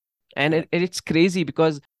dopamine. And Correct. it's crazy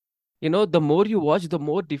because the more you watch, the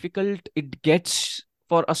more difficult it gets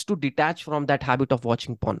for us to detach from that habit of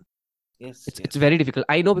watching porn. Yes, It's yes. very difficult.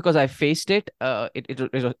 I know because I faced it.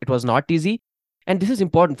 It was not easy. And this is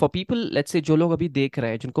important for people, let's say जो लोग अभी देख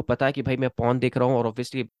रहे हैं, जिनको पता है कि भाई मैं porn देख रहा हूँ, और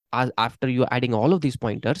obviously after you adding all of these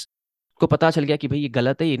pointers, को पता चल गया कि भाई ये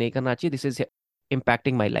गलत है, ये नहीं करना चाहिए, this is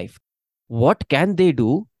impacting my life. What can they do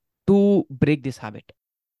to break this habit?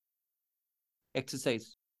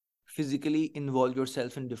 Exercise, physically involve your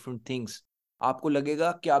self in different things. आपको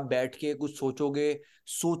लगेगा कि आप बैठ के कुछ सोचोगे,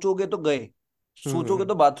 सोचोगे तो गए, सोचोगे हम्म।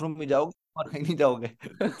 तो बाथरूम में जाओगे और कहीं नहीं जाओगे।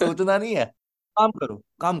 सोचना नहीं है, काम करो,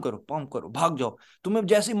 काम करो, काम करो, भाग जाओ। तुम्हें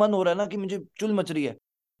जैसे ही मन हो रहा है ना कि मुझे चुल मच रही है,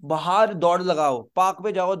 बाहर दौड़ लगाओ, पार्क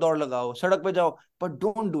पे जाओ, दौड़ लगाओ, सड़क पे जाओ, पर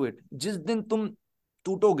डोंट डू इट। जिस दिन तुम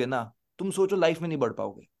टूटोगे ना, तुम सोचो लाइफ में नहीं बढ़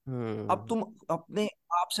पाओगे। अब हम्म। तुम अपने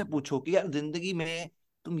आप से पूछो कि यार जिंदगी में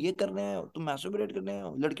तुम ये करने आए हो, तुम मैस्टरबेट करने आए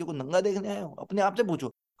हो, लड़कियों को नंगा देखने आए हो, अपने आप से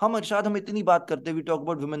पूछो। हम शायद हम इतनी बात करते, we talk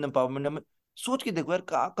about women empowerment, हम सोच के देखो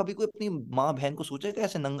यार, कभी कोई अपनी माँ बहन को सोचेगा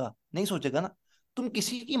ऐसे नंगा? नहीं सोचेगा ना। तुम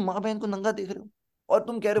किसी की माँ बहन को नंगा देख रहे हो और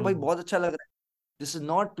तुम कह रहे हो भाई हम्म। बहुत अच्छा लग रहा है। दिस इज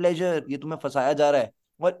नॉट प्लेजर, ये तुम्हें फंसाया जा रहा है।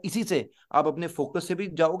 और इसी से आप अपने फोकस से भी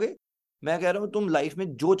जाओगे। मैं कह रहा हूँ तुम लाइफ में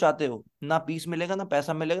जो चाहते हो, ना पीस मिलेगा, ना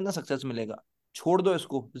पैसा मिलेगा, ना सक्सेस मिलेगा, छोड़ दो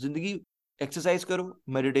इसको। जिंदगी, एक्सरसाइज करो,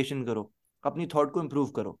 मेडिटेशन करो, अपनी थॉट को इंप्रूव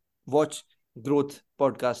करो, वॉच ग्रोथ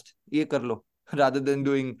पॉडकास्ट, ये कर लो रादर देन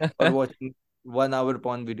डूइंग और watching 1 hour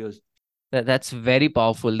porn videos. That's very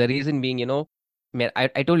powerful. The reason being,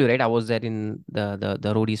 I told you, right? I was there in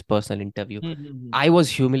the roadie's personal interview. Hmm, I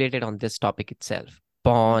was humiliated on this topic itself,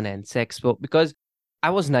 porn hmm, and sex, because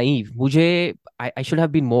I was naive, मुझे I should have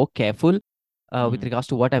been more careful with hmm. regards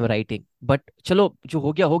to what I'm writing. But चलो जो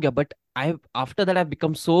हो गया. But I after that I've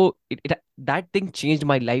become so that thing changed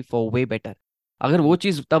my life for way better. अगर वो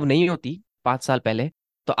चीज़ तब नहीं होती 5 साल पहले,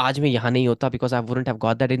 तो आज मैं यहाँ नहीं होता, because I wouldn't have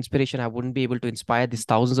got that inspiration. I wouldn't be able to inspire these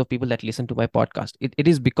thousands of people that listen to my podcast.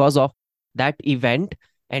 It is because of that event.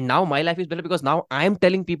 And now my life is better because now I am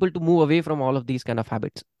telling people to move away from all of these kind of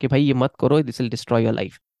habits. कि भाई ये मत करो, this will destroy your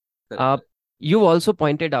life. Uh, correct. you also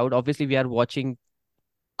pointed out, obviously we are watching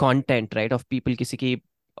content, right, of people, किसी की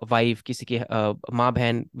wife, किसी की माँ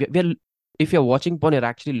बहन. If you're watching porn, you're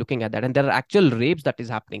actually looking at that, and there are actual rapes that is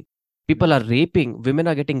happening. People are raping, women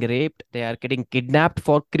are getting raped, they are getting kidnapped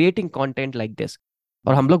for creating content like this.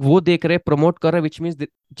 और हम लोग वो देख रहे, promote कर रहे, which means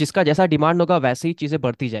जिसका जैसा डिमांड होगा वैसे ही चीजें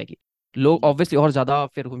बढ़ती जाएगी. लोग ऑब्वियसली और ज्यादा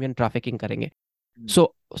फिर ह्यूमन ट्रैफिकिंग करेंगे. So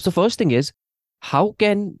first thing is, how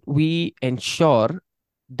can we ensure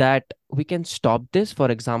that we can stop this? For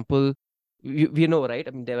example, we know, right?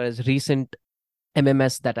 I mean, there was recent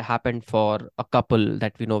MMS that happened for a couple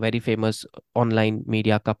that we know, very famous online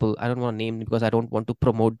media couple. I don't want to name because I don't want to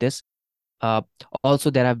promote this. uh,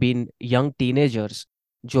 Also, there have been young teenagers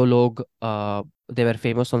जो लोग they were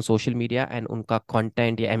famous on social media, and उनका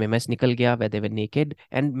content या MMS निकल गया where they were naked,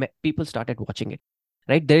 and people started watching it.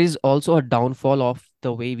 Right? There is also a downfall of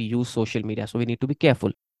the way we use social media, so we need to be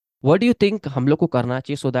careful. What do you think हम लोग को करना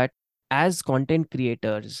चाहिए, so that as content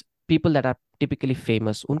creators, people that are typically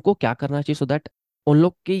famous, उनको क्या करना चाहिए so that उन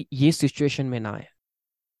लोग की ये सिचुएशन में ना आए?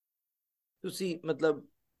 तो सी मतलब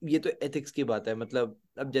ये तो एथिक्स की बात है। मतलब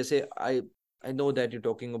अब जैसे आई I know that you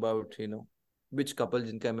talking about which couple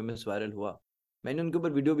जिनका एमएमएस वायरल हुआ। मैंने उनके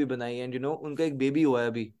ऊपर वीडियो भी बनाई है, एंड उनका एक बेबी हुआ है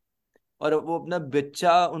अभी, और वो अपना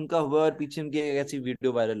बच्चा उनका हुआ और पीछे उनकी एक ऐसी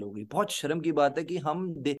वीडियो वायरल हो गई। बहुत शर्म की बात है कि हम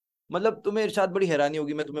दे मतलब तुम्हें इरशाद बड़ी हैरानी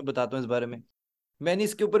होगी, मैं तुम्हें बताता हूँ इस बारे में। मैंने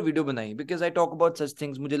इसके ऊपर वीडियो बनाई because I talk about such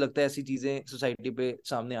things. मुझे लगता है ऐसी चीजें सोसाइटी पे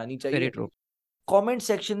सामने आनी वेरी चाहिए। ट्रू. कमेंट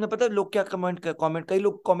सेक्शन में पता है लोग क्या कमेंट कई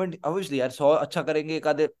लोग कमेंट ऑब्वियसली यार 100 अच्छा करेंगे एक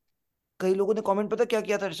आधे। कई लोगों ने कमेंट पता क्या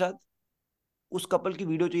किया था इरशाद? उस कपल की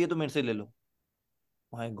वीडियो चाहिए तो मेरे से ले लो।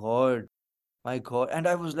 My God, my God, and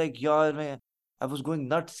I was like यार मैं आई वाज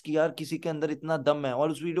गोइंग नट्स कि यार किसी के अंदर इतना दम है।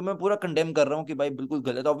 और उस वीडियो में पूरा कंडेम कर रहा हूँ कि भाई बिल्कुल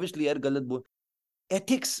गलत, ऑब्वियसली यार गलत बोल।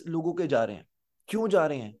 एथिक्स लोगों के जा रहे हैं। क्यों जा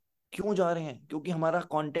रहे हैं? क्यों जा रहे हैं? क्योंकि हमारा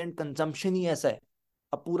कंटेंट कंजम्पशन ही ऐसा है।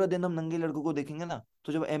 अब पूरा दिन हम नंगे लड़कों को देखेंगे ना,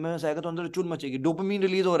 तो जब एमएमएस आएगा तो अंदर चुल मचेगी, डोपामीन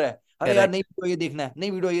रिलीज हो रहा है, अरे यार नई करेक्ट. वीडियो ये देखना है, नई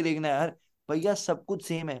वीडियो ये देखना है यार। भैया सब कुछ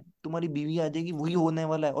सेम है, तुम्हारी बीवी आ जाएगी वही होने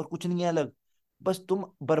वाला है और कुछ नहीं है अलग। बस तुम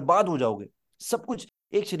बर्बाद हो जाओगे। सब कुछ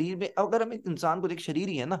एक शरीर में, अगर हम एक इंसान को देख, शरीर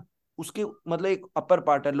ही है ना, उसके मतलब एक अपर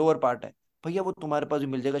पार्ट है, लोअर पार्ट है। भैया वो तुम्हारे पास भी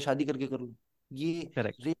मिल जाएगा, शादी करके कर लो। ये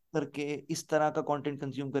करेक्ट. रेप करके इस तरह का कंटेंट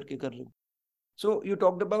कंज्यूम करके कर लो। So you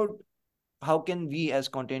talked about how can we as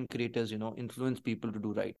content creators influence people to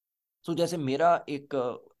do right. सो जैसे मेरा एक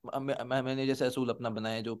मैंने जैसे असूल अपना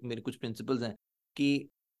बनाया है, जो मेरे कुछ प्रिंसिपल्स हैं कि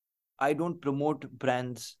आई डोंट प्रमोट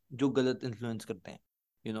ब्रांड्स जो गलत इन्फ्लुएंस करते हैं।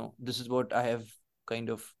 This is what I have kind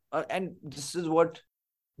of, and this is what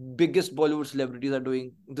biggest Bollywood celebrities are doing.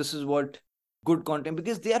 This is what good content,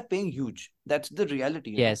 because they are paying huge. That's the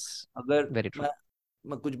reality. Yes. अगर very true.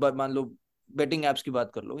 मैं कुछ बात मान लो, betting apps की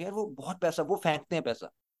बात कर लो यार, वो बहुत पैसा वो फेंकते हैं पैसा।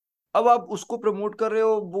 अब आप उसको प्रमोट कर रहे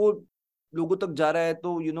हो, वो लोगों तक जा रहा है,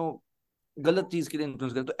 तो गलत चीज के लिए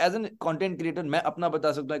इन्फ्लुएंस कर। तो एज एन कंटेंट क्रिएटर मैं अपना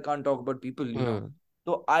बता सकता हूँ, I can't talk about people हम्म.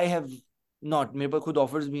 तो आई हैव नॉट, मेरे पास खुद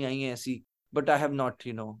ऑफर्स भी आई हैं ऐसी, but I have not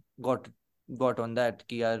got got on that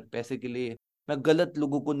कि यार पैसे के लिए मैं गलत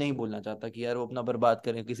लोगों को नहीं बोलना चाहता कि यार वो अपना बर्बाद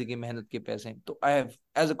करें किसी की मेहनत के पैसे। तो I have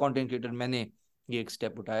as a content creator मैंने ये एक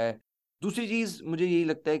स्टेप उठाया है। दूसरी चीज मुझे यही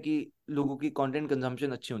लगता है कि लोगों की कंटेंट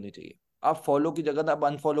कंजम्पशन अच्छी होनी चाहिए। आप फॉलो की जगह आप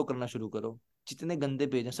अनफॉलो करना शुरू करो। जितने गंदे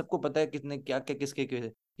पेज हैं सबको पता है कितने क्या क्या किसके के।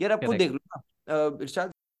 यार आप खुद करेक्ट. देख लो ना,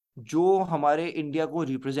 इरशाद, जो हमारे इंडिया को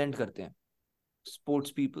रिप्रेजेंट करते हैं,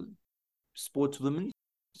 sports people, sports women,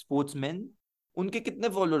 sports man, उनके कितने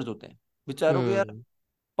फॉलोअर्स होते हैं बेचारों के यार? हम्म.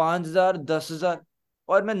 5,000, 10,000।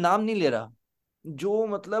 और मैं नाम नहीं ले रहा, जो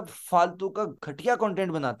मतलब फालतू का घटिया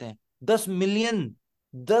कंटेंट बनाते हैं, 10 मिलियन,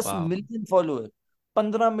 दस वाह. मिलियन फॉलोअर,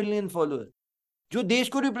 15 मिलियन फॉलोअर, जो देश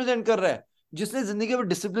को रिप्रेजेंट कर रहा है, जिसने जिंदगी में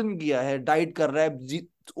डिसिप्लिन किया है, डाइट कर रहा है,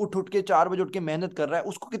 उठ उठ के 4 बजे उठ के मेहनत कर रहा है,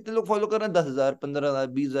 उसको कितने लोग फॉलो कर रहे हैं? 10,000, 15,000,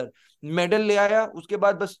 20,000। मेडल ले आया उसके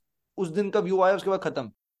बाद बस उस दिन का व्यू आया, उसके बाद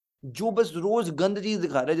खत्म। जो बस रोज गंद चीज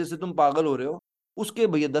दिखा रहे हैं जिससे तुम पागल हो रहे हो, उसके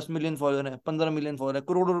भैया 10 मिलियन फॉलोअर है, 15 मिलियन फॉलोअर है,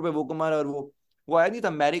 करोड़ों रुपए वो कमा रहा है। और वो आया नहीं था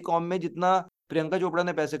मैरी कॉम में, जितना प्रियंका चोपड़ा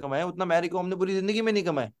ने पैसे कमाए उतना मैरी कॉम ने पूरी जिंदगी में नहीं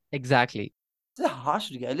कमाए। Exactly.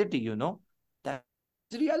 Harsh reality,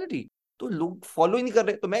 that's reality. तो लोग फॉलो ही नहीं कर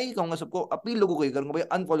रहे। तो मैं ये कहूंगा सबको, अपनी लोगों को ये करूंगा भाई,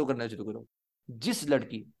 अनफॉलो करना शुरू करो। जिस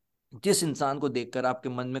लड़की जिस इंसान को देखकर आपके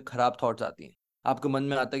मन में खराब थॉट्स आती हैं, आपके मन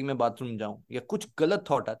में आता है कि मैं बाथरूम जाऊं, या कुछ गलत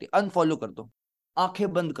थॉट आती है, अनफॉलो कर दो,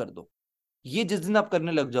 आंखें बंद कर दो। ये जिस दिन आप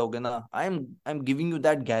करने लग जाओगे ना, I am giving you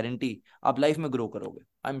that guarantee, आप लाइफ में ग्रो करोगे।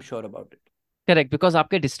 I am sure about it. Correct, because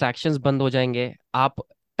आपके डिस्ट्रैक्शंस बंद हो जाएंगे, आप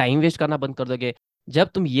टाइम वेस्ट करना बंद कर दोगे। जब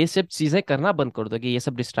तुम ये सब चीजें करना बंद कर दोगे, ये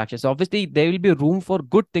सब distractions, obviously there will be room for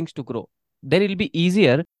good things to grow. There will be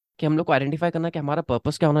easier कि हम लोग को आइडेंटिफाई करना कि हमारा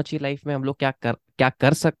पर्पस क्या होना चाहिए लाइफ में, हम लोग क्या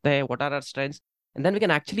कर सकते हैं, what are our strengths, and then we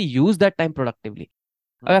can actually use that time productively.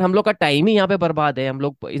 अगर हम्म। हम लोग का टाइम ही यहाँ पे बर्बाद है, हम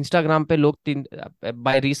लोग इंस्टाग्राम पे लोग तीन,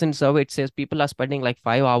 bye recent survey it says people are spending like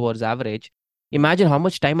 5 hours average. Hmm. Imagine how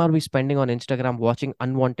much time are we spending on Instagram watching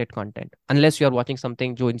unwanted content, unless you are watching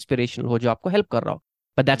something जो inspirational हो, जो आपको help कर रहा हो.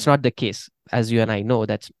 But that's hmm. not the case, as you and I know.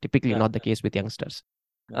 That's typically या not the case with youngsters.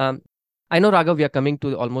 या I know, Raghav, we are coming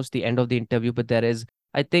to almost the end of the interview, but there is,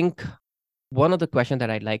 I think, one of the question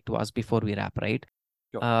that I'd like to ask before we wrap, right?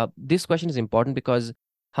 Sure. This question is important because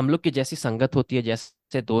हम लोग की जैसी संगत होती है,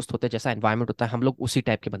 जैसे दोस्त होते हैं, जैसा एनवायरनमेंट होता है, हम लोग उसी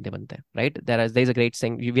टाइप के बंदे बनते हैं, right? There is a great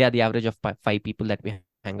saying, we are the average of 5 people that we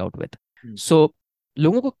hang out with. सो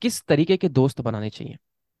लोगों को किस तरीके के दोस्त बनाने चाहिए?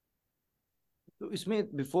 So इसमें,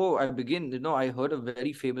 before I begin, I heard a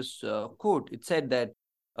very famous quote. It said that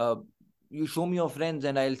uh, you show me your friends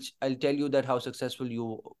and I'll tell you that how successful you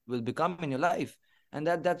will become in your life. And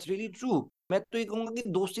that's really true. मैं तो ये कहूंगा कि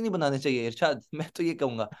दोस्ती नहीं बनाने चाहिए इरशाद। मैं तो ये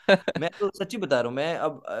कहूंगा, मैं तो सच्ची बता रहा हूँ। मैं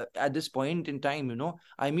अब at this point in time,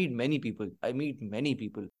 I meet many people. I meet many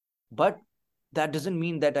people. But that doesn't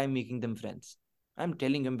mean that I'm making them friends. I'm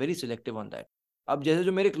telling you, I'm very selective on that. अब जैसे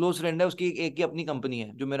जो मेरे क्लोज फ्रेंड है, उसकी एक ही अपनी company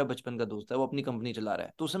है, जो मेरा बचपन का दोस्त है वो अपनी कंपनी चला रहा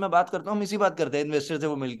है, तो उससे मैं बात करता हूँ, हम इसी बात करते हैं, इन्वेस्टर से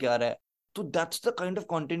वो मिलके आ रहा है। तो that's the kind of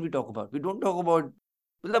content we talk about, we don't talk about,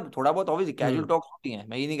 मतलब थोड़ा बहुत ऑब्वियसली कैजुअल हम्म। टॉक्स होती हैं,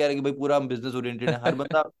 मैं ये नहीं कह रहा कि भाई पूरा हम बिजनेस ओरिएंटेड है, हर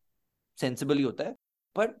बंदा सेंसिबल ही होता है।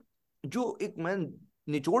 बट जो एक मैं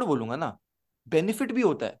निचोड़ बोलूंगा ना, बेनिफिट भी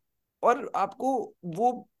होता है, और आपको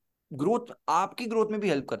वो ग्रोथ, आपकी ग्रोथ में भी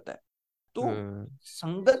हेल्प करता है। तो हम्म।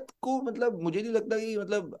 संगत को, मतलब मुझे नहीं लगता कि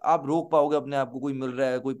मतलब आप रोक पाओगे अपने आप को, कोई मिल रहा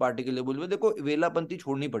है कोई पार्टी के लिए बोल, देखो वेलापंथी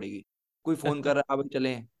छोड़नी पड़ेगी। कोई फोन कर रहा है, अभी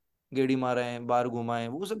चलें, गेड़ी मारा है, बाहर घुमाएं,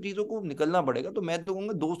 वो सब चीजों को निकलना पड़ेगा। तो मैं तो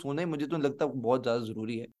कहूंगा दोस्त होने मुझे तो लगता है बहुत ज्यादा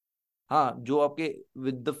जरूरी है। हाँ, जो आपके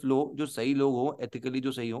विद द फ्लो, जो सही लोग हो, एथिकली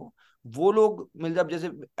जो सही हो, वो लोग मिल जाए। जैसे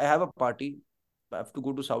I have a party, I have to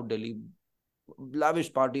go to south Delhi, lavish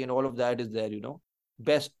party and all of that is there,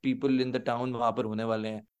 best people in the town वहां पर होने वाले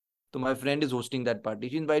हैं। तो my friend is hosting that party,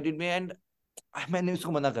 she invited me and मैंने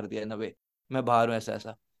उसको मना कर दिया, ना वे, मैं बाहर हूँ, ऐसा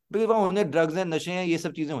ऐसा, बिकॉज वहाँ होने ड्रग्स हैं, नशे हैं, ये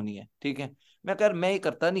सब चीजें होनी है, ठीक है। मैं कह मैं ये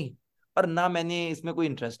करता नहीं, और ना मैंने इसमें कोई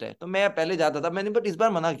इंटरेस्ट है। तो मैं पहले जाता था, मैंने बट इस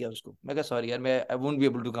बार मना किया उसको, मैं कहा सॉरी यार, मैं I won't be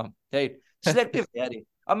able to come, right. Selective यार ये।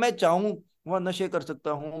 अब मैं चाहूँ वहाँ नशे कर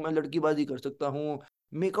सकता हूँ, मैं लड़कीबाजी कर सकता हूँ,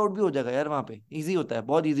 मेकआउट भी हो जाएगा यार वहाँ पे, इजी होता है,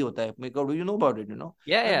 बहुत इजी होता है make-out, you know about it, या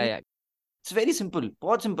मैं, या या इट्स वेरी सिंपल,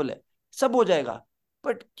 बहुत सिंपल है, सब हो जाएगा।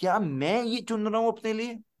 बट क्या मैं ये चुन रहा हूँ अपने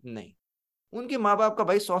लिए? नहीं। उनके माँ बाप का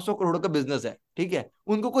भाई 100-100 करोड़ का बिजनेस है, ठीक है,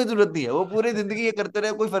 उनको कोई जरूरत नहीं है, वो पूरी जिंदगी ये करते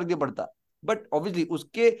रहे, कोई फर्क नहीं पड़ता। बट ऑब्वियसली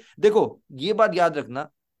उसके, देखो, ये बात याद रखना,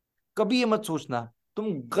 कभी ये मत सोचना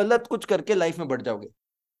तुम गलत कुछ करके लाइफ में बढ़ जाओगे।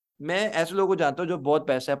 मैं ऐसे लोगों को जानता हूँ जो बहुत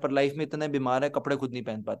पैसा है पर लाइफ में इतने बीमार है, कपड़े खुद नहीं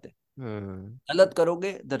पहन पाते। हम्म। गलत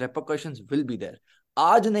करोगे, the repercussions will be there.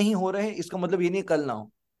 आज नहीं हो रहे इसका मतलब ये नहीं कल ना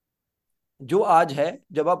हो। जो आज है,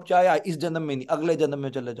 जब आप चाहे इस जन्म में नहीं, अगले जन्म में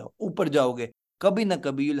चले जाओ, ऊपर जाओगे, कभी ना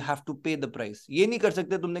कभी यूल हैव टू पे द प्राइस। ये नहीं कर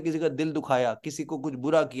सकते तुमने किसी का दिल दुखाया, किसी को कुछ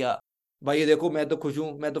बुरा किया, भाई ये देखो मैं तो खुश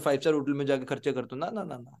हूं, मैं तो 5 स्टार होटल में जाके खर्चे करता हूँ, ना ना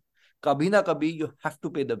ना ना। कभी ना कभी यू हैव टू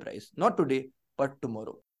पे the price, not today but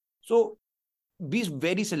tomorrow. So be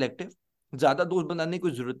very selective. ज्यादा दोस्त बनाने की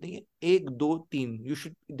कोई जरूरत नहीं है, एक दो तीन, you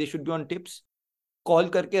should, they should be on tips. Call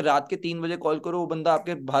करके रात के 3 बजे कॉल करो, वो बंदा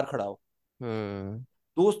आपके बाहर खड़ा हो। हम्म।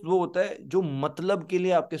 दोस्त वो होता है जो मतलब के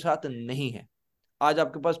लिए आपके साथ नहीं है। आज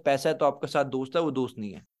आपके पास पैसा है तो आपके साथ दोस्त है, वो दोस्त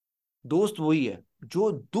नहीं है। दोस्त वही है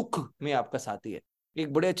जो दुख में आपका साथी है।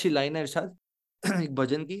 एक बड़ी अच्छी लाइन है इरशाद, एक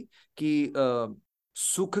भजन की, कि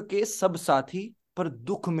सुख के सब साथी पर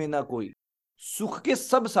दुख में ना कोई। सुख के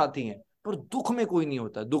सब साथी हैं पर दुख में कोई नहीं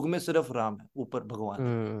होता, दुख में सिर्फ राम है, ऊपर भगवान है।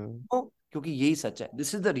 हम्म। तो क्योंकि यही सच है,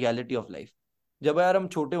 this is the reality of life. जब यार हम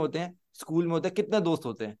छोटे होते हैं, स्कूल में होते हैं, कितने दोस्त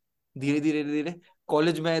होते हैं, धीरे धीरे धीरे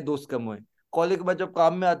कॉलेज में आए, दोस्त कम हुए, कॉलेज के बाद जब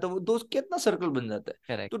काम में आता है वो दोस्त कितना सर्कल बन जाता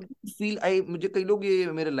है। तो करेक्ट। फील आई, मुझे कई लोग ये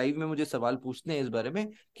मेरे लाइव में मुझे सवाल पूछते हैं इस बारे में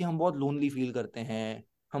कि हम बहुत लोनली फील करते हैं,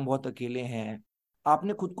 हम बहुत अकेले हैं।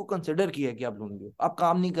 आपने खुद को कंसिडर किया है कि आप लोनली हो? आप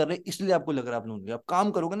काम नहीं कर रहे इसलिए आपको लग रहा है आप लोनली हो। आप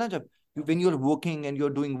काम करोगे ना, जब when you are working and you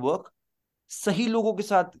are doing work, सही लोगों के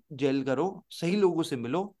साथ जेल करो, सही लोगों से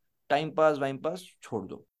मिलो, टाइम पास वाइम पास छोड़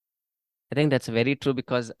दो। I think that's very true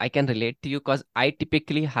because I can relate to you because I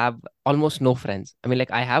typically have almost no friends. I mean,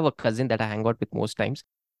 like I have a cousin that I hang out with most times,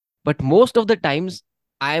 but most of the times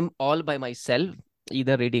I'm all by myself,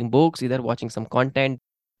 either reading books, either watching some content,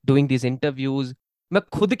 doing these interviews. मैं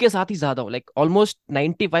खुद के साथ ही ज्यादा हूँ. Like almost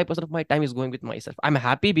 95% of my time is going with myself. I'm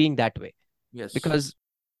happy being that way यस, because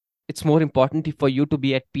it's more important for you to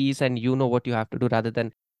be at peace and you know what you have to do rather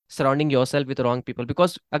than surrounding yourself with wrong people.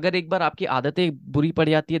 Because अगर एक बार आपकी आदतें बुरी पड़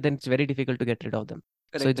जाती है, then it's very difficult to get rid of them.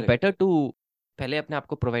 So correct it's correct. better to पहले अपने आप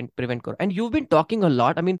को prevent करो. And you've been talking a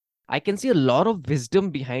lot. I mean, I can see a lot of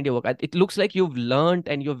wisdom behind your work. It looks like you've learned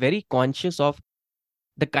and you're very conscious of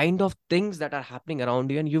the kind of things that are happening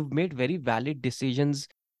around you, and you've made very valid decisions,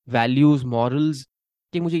 values, morals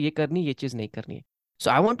कि मुझे ये करनी, ये चीज नहीं करनी है.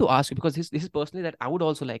 So I want to ask you, because this is personally that I would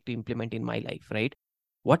also like to implement in my life, right?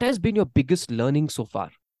 What has been your biggest learning so far?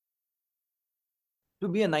 To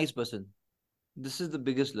be a nice person, this is the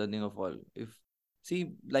biggest learning of all. If सी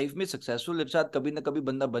life में successful शायद कभी ना कभी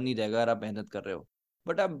बंदा बन ही जाएगा अगर आप मेहनत कर रहे हो,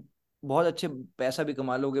 बट आप बहुत अच्छे पैसा भी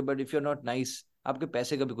कमा लोगे, but if you are not nice, आपके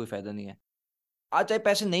पैसे का भी कोई फायदा नहीं है। आज चाहे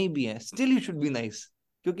पैसे नहीं भी हैं, still you should be nice,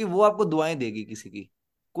 क्योंकि वो आपको दुआएं देगी, किसी की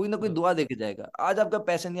कोई ना कोई True. दुआ देके जाएगा। आज आपका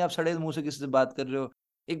पैसे नहीं, आप सड़े मुंह से किसी से बात कर रहे हो।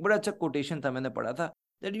 एक बड़ा अच्छा कोटेशन था, मैंने पढ़ा था,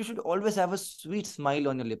 that you should always have a sweet smile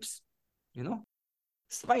on your lips, you know,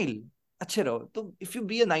 smile, अच्छे रहो। तो if you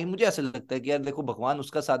be a nine, मुझे ऐसा लगता है कि यार देखो, भगवान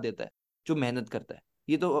उसका साथ देता है जो मेहनत करता है।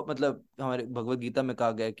 ये तो मतलब हमारे भगवत गीता में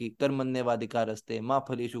कहा गया है कि कर्मण्येवाधिकारस्ते माँ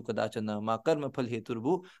फलेषु कदाचन माँ कर्म फल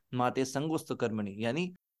हेतुर्भु माते संगोस्त कर्मणि,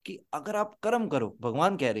 यानी कि अगर आप कर्म करो,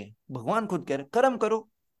 भगवान कह रहे हैं, भगवान खुद कह रहे हैं कर्म करो,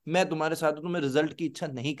 मैं तुम्हारे साथ हूं, तुम्हें रिजल्ट की इच्छा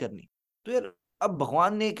नहीं करनी। तो यार अब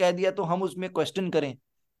भगवान ने कह दिया तो हम उसमें क्वेश्चन करें?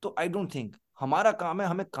 तो आई डोंट थिंक, हमारा काम है,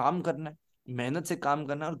 हमें काम करना है, मेहनत से काम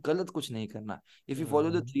करना है और गलत कुछ नहीं करना। If you follow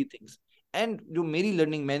the Mhm. Three things, and जो मेरी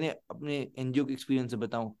लर्निंग मैंने अपने एनजीओ के एक्सपीरियंस से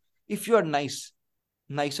बताऊं, if you are nice,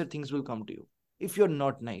 nicer things will come to you. If you are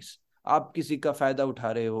not nice, आप किसी का फायदा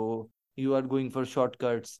उठा रहे हो, you are going for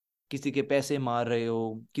shortcuts, किसी के पैसे मार रहे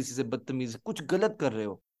हो, किसी से बदतमीज कुछ गलत कर रहे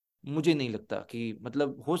हो, मुझे नहीं लगता कि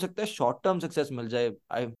मतलब हो सकता है शॉर्ट टर्म सक्सेस मिल जाए।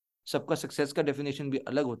 आई, सबका सक्सेस का डेफिनेशन भी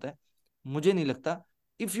अलग होता है। मुझे नहीं लगता,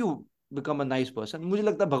 if you become a nice person, मुझे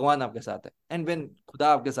लगता है भगवान आपके साथ है, एंड वेन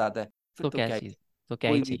खुदा आपके साथ है, फिर तो तो क्या क्या ही, चीज, तो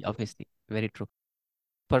क्या ही कोई भी चाहिए, obviously. Very true.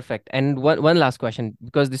 Perfect. And one last question,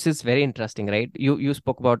 because this is very interesting, right? You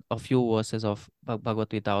spoke about a few verses of Bhagavad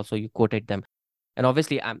Gita, also you quoted them. And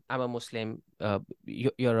obviously I'm a Muslim.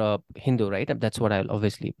 You're a Hindu, right? That's what I'll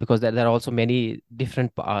obviously, because there are also many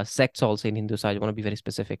different sects also in Hindu, so I want to be very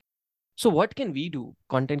specific. So what can we do,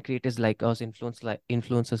 content creators like us,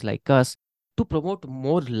 influencers like us, to promote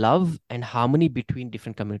more love and harmony between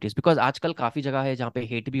different communities? Because आजकल काफी जगह है जहाँ पे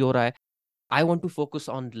hate भी हो रहा है. I want to focus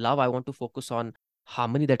on love. I want to focus on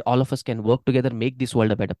harmony, that all of us can work together, make this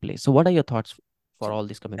world a better place. So what are your thoughts for So all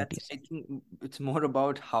these that's, communities? I think it's more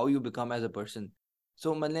about how you become as a person.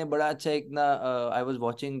 So मैंने बड़ा अच्छा एक ना, I was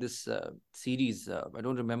watching this series, I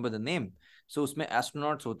don't remember the name. So उसमें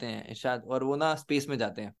astronauts होते हैं शायद, और वो ना स्पेस में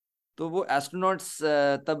जाते हैं। तो वो एस्ट्रोनॉट्स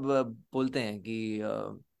तब बोलते हैं कि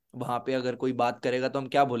वहां पे अगर कोई बात करेगा तो हम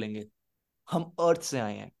क्या बोलेंगे? हम अर्थ से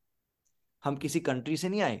आए हैं, हम किसी कंट्री से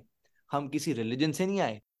नहीं आए, हम किसी रिलीजन से नहीं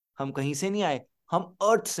आए, हम कहीं से नहीं आए, हम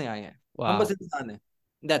अर्थ से आए हैं, हम बस Wow, इंसान हैं,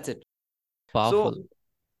 दैट्स इट। So powerful.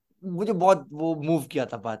 मुझे बहुत वो मूव किया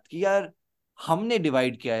था बात कि यार हमने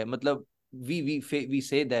डिवाइड किया है, मतलब वी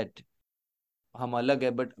से दैट हम अलग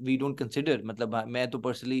है, बट वी डोंट कंसिडर, मतलब मैं तो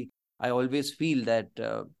personally I always feel that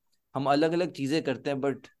हम अलग अलग चीजें करते हैं,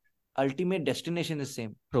 but ultimate destination is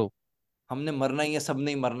same. True. हमने मरना ही है, सब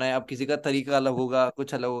नहीं मरना है। अब किसी का तरीका अलग होगा,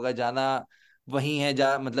 कुछ अलग होगा, जाना वही है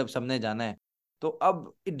जा, मतलब सबने जाना है। तो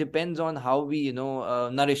अब it depends on how we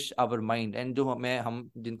nourish our mind, and जो मैं हम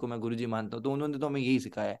जिनको मैं गुरुजी मानता हूँ, तो उन्होंने तो हमें यही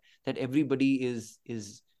सिखाया है that everybody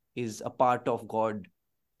is a part of God,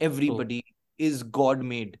 True. Everybody is God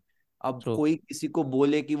made. अब True. कोई किसी को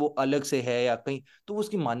बोले कि वो अलग से है या कहीं, तो वो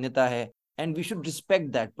उसकी मान्यता है, and we should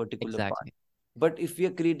respect that particular part. Exactly. But if we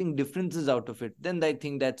are creating differences out of it, then I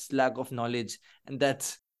think that's lack of knowledge, and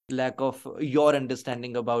that's lack of your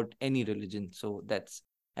understanding about any religion. So that's,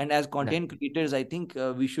 and as That, content creators, I think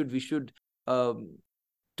we should um,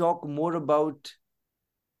 talk more about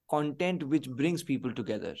content which brings people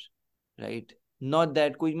together, right? Not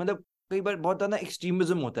that कोई मतलब कई बार बहुत ज्यादा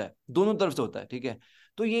extremism होता है, दोनों तरफ से होता है, ठीक है?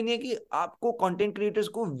 तो ये नहीं है कि आपको कंटेंट क्रिएटर्स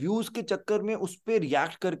को व्यूज के चक्कर में उस पर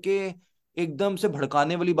रिएक्ट करके एकदम से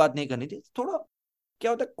भड़काने वाली बात नहीं करनी चाहिए। थोड़ा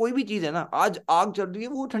क्या होता है, कोई भी चीज है ना, आज आग चल रही है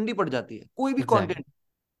वो ठंडी पड़ जाती है, कोई भी exactly.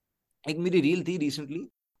 कंटेंट। एक मेरी रील थी रिसेंटली,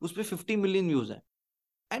 उस पे 50 मिलियन व्यूज है,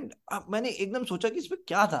 एंड मैंने एकदम सोचा कि इस पे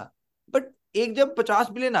क्या था, बट एक जब 50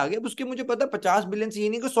 बिलियन आ गया, उसके मुझे पता 50 बिलियन से ये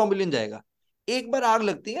नहीं कि 100 बिलियन जाएगा। एक बार आग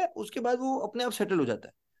लगती है, उसके बाद वो अपने आप सेटल हो जाता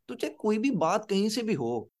है। तो चाहे कोई भी बात कहीं से भी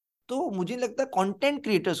हो, तो मुझे लगता है कंटेंट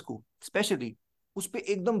क्रिएटर्स को स्पेशली उस पर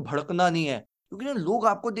एकदम भड़कना नहीं है, क्योंकि ना लोग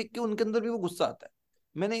आपको देख के उनके अंदर भी वो गुस्सा आता है।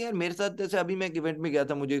 मैंने यार, मेरे साथ जैसे अभी मैं एक इवेंट में गया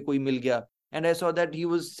था, मुझे कोई मिल गया and I saw that he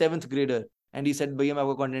was 7th grader and he said भैया मैं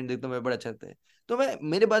आपका कंटेंट देखता हूँ, मैं बड़ा अच्छा लगता है। तो मैं,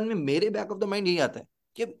 मेरे बाद में मेरे बैक ऑफ द माइंड यही आता है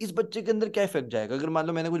कि अब इस बच्चे के अंदर क्या इफेक्ट जाएगा अगर मान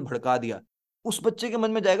लो मैंने कुछ भड़का दिया। उस बच्चे के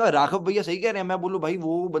मन में जाएगा राघव भैया सही कह रहे हैं, मैं बोलूँ भाई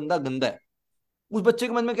वो बंदा गंदा है। उस बच्चे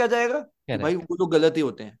के मन में क्या जाएगा कि भाई करेक्ट। वो तो गलत ही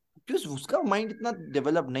होते हैं, क्योंकि उसका माइंड इतना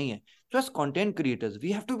डेवलप नहीं है। तो as content creators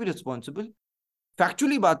we have to be responsible.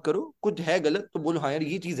 Factually बात करो, कुछ है गलत तो बोलो हाँ यार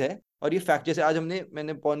ये चीज है, और ये फैक्ट, जैसे आज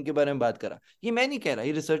मैंने पॉन के बारे में बात करा, ये मैं नहीं कह रहा,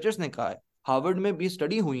 ये रिसर्चर्स ने कहा है, हार्वर्ड में भी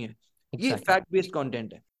स्टडी हुई है। ये एग्जैक्टली। फैक्ट बेस्ड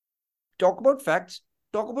कंटेंट है। Talk about facts,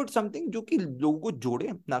 talk about something जो कि लोगों को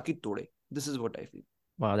जोड़े ना कि तोड़े। This is what I feel.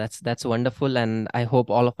 Wow, that's wonderful, and I hope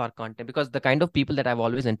all of our content, because the kind of people that I've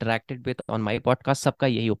always interacted with on my podcast, सबका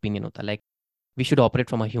यही opinion होता है, like we should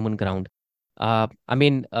operate from a human ground. I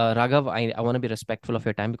mean, Raghav, I want to be respectful of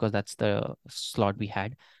your time because that's the slot we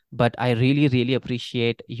had. But I really, really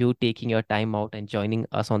appreciate you taking your time out and joining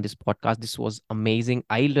us on this podcast. This was amazing.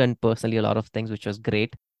 I learned personally a lot of things, which was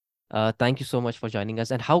great. Thank you so much for joining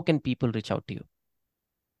us. And how can people reach out to you?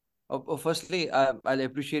 Firstly, I'll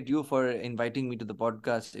appreciate you for inviting me to the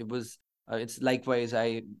podcast. It's likewise. I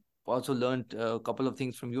also learned a couple of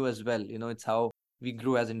things from you as well. You know, it's how we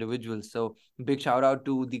grow as individuals. So, big shout out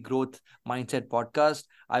to the Growth Mindset podcast.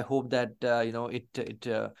 I hope that it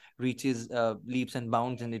reaches leaps and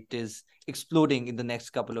bounds, and it is exploding in the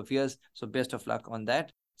next couple of years. So, best of luck on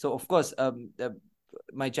that. So, of course,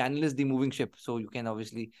 my channel is The Moving Ship, so you can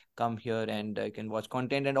obviously come here and you can watch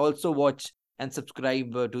content and also watch and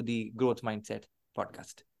subscribe to the Growth Mindset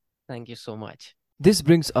podcast. Thank you so much. This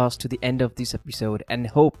brings us to the end of this episode and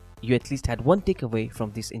hope you at least had one takeaway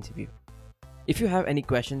from this interview. If you have any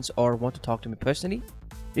questions or want to talk to me personally,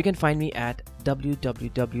 you can find me at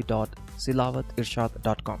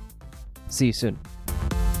www.silawatirshad.com. See you soon.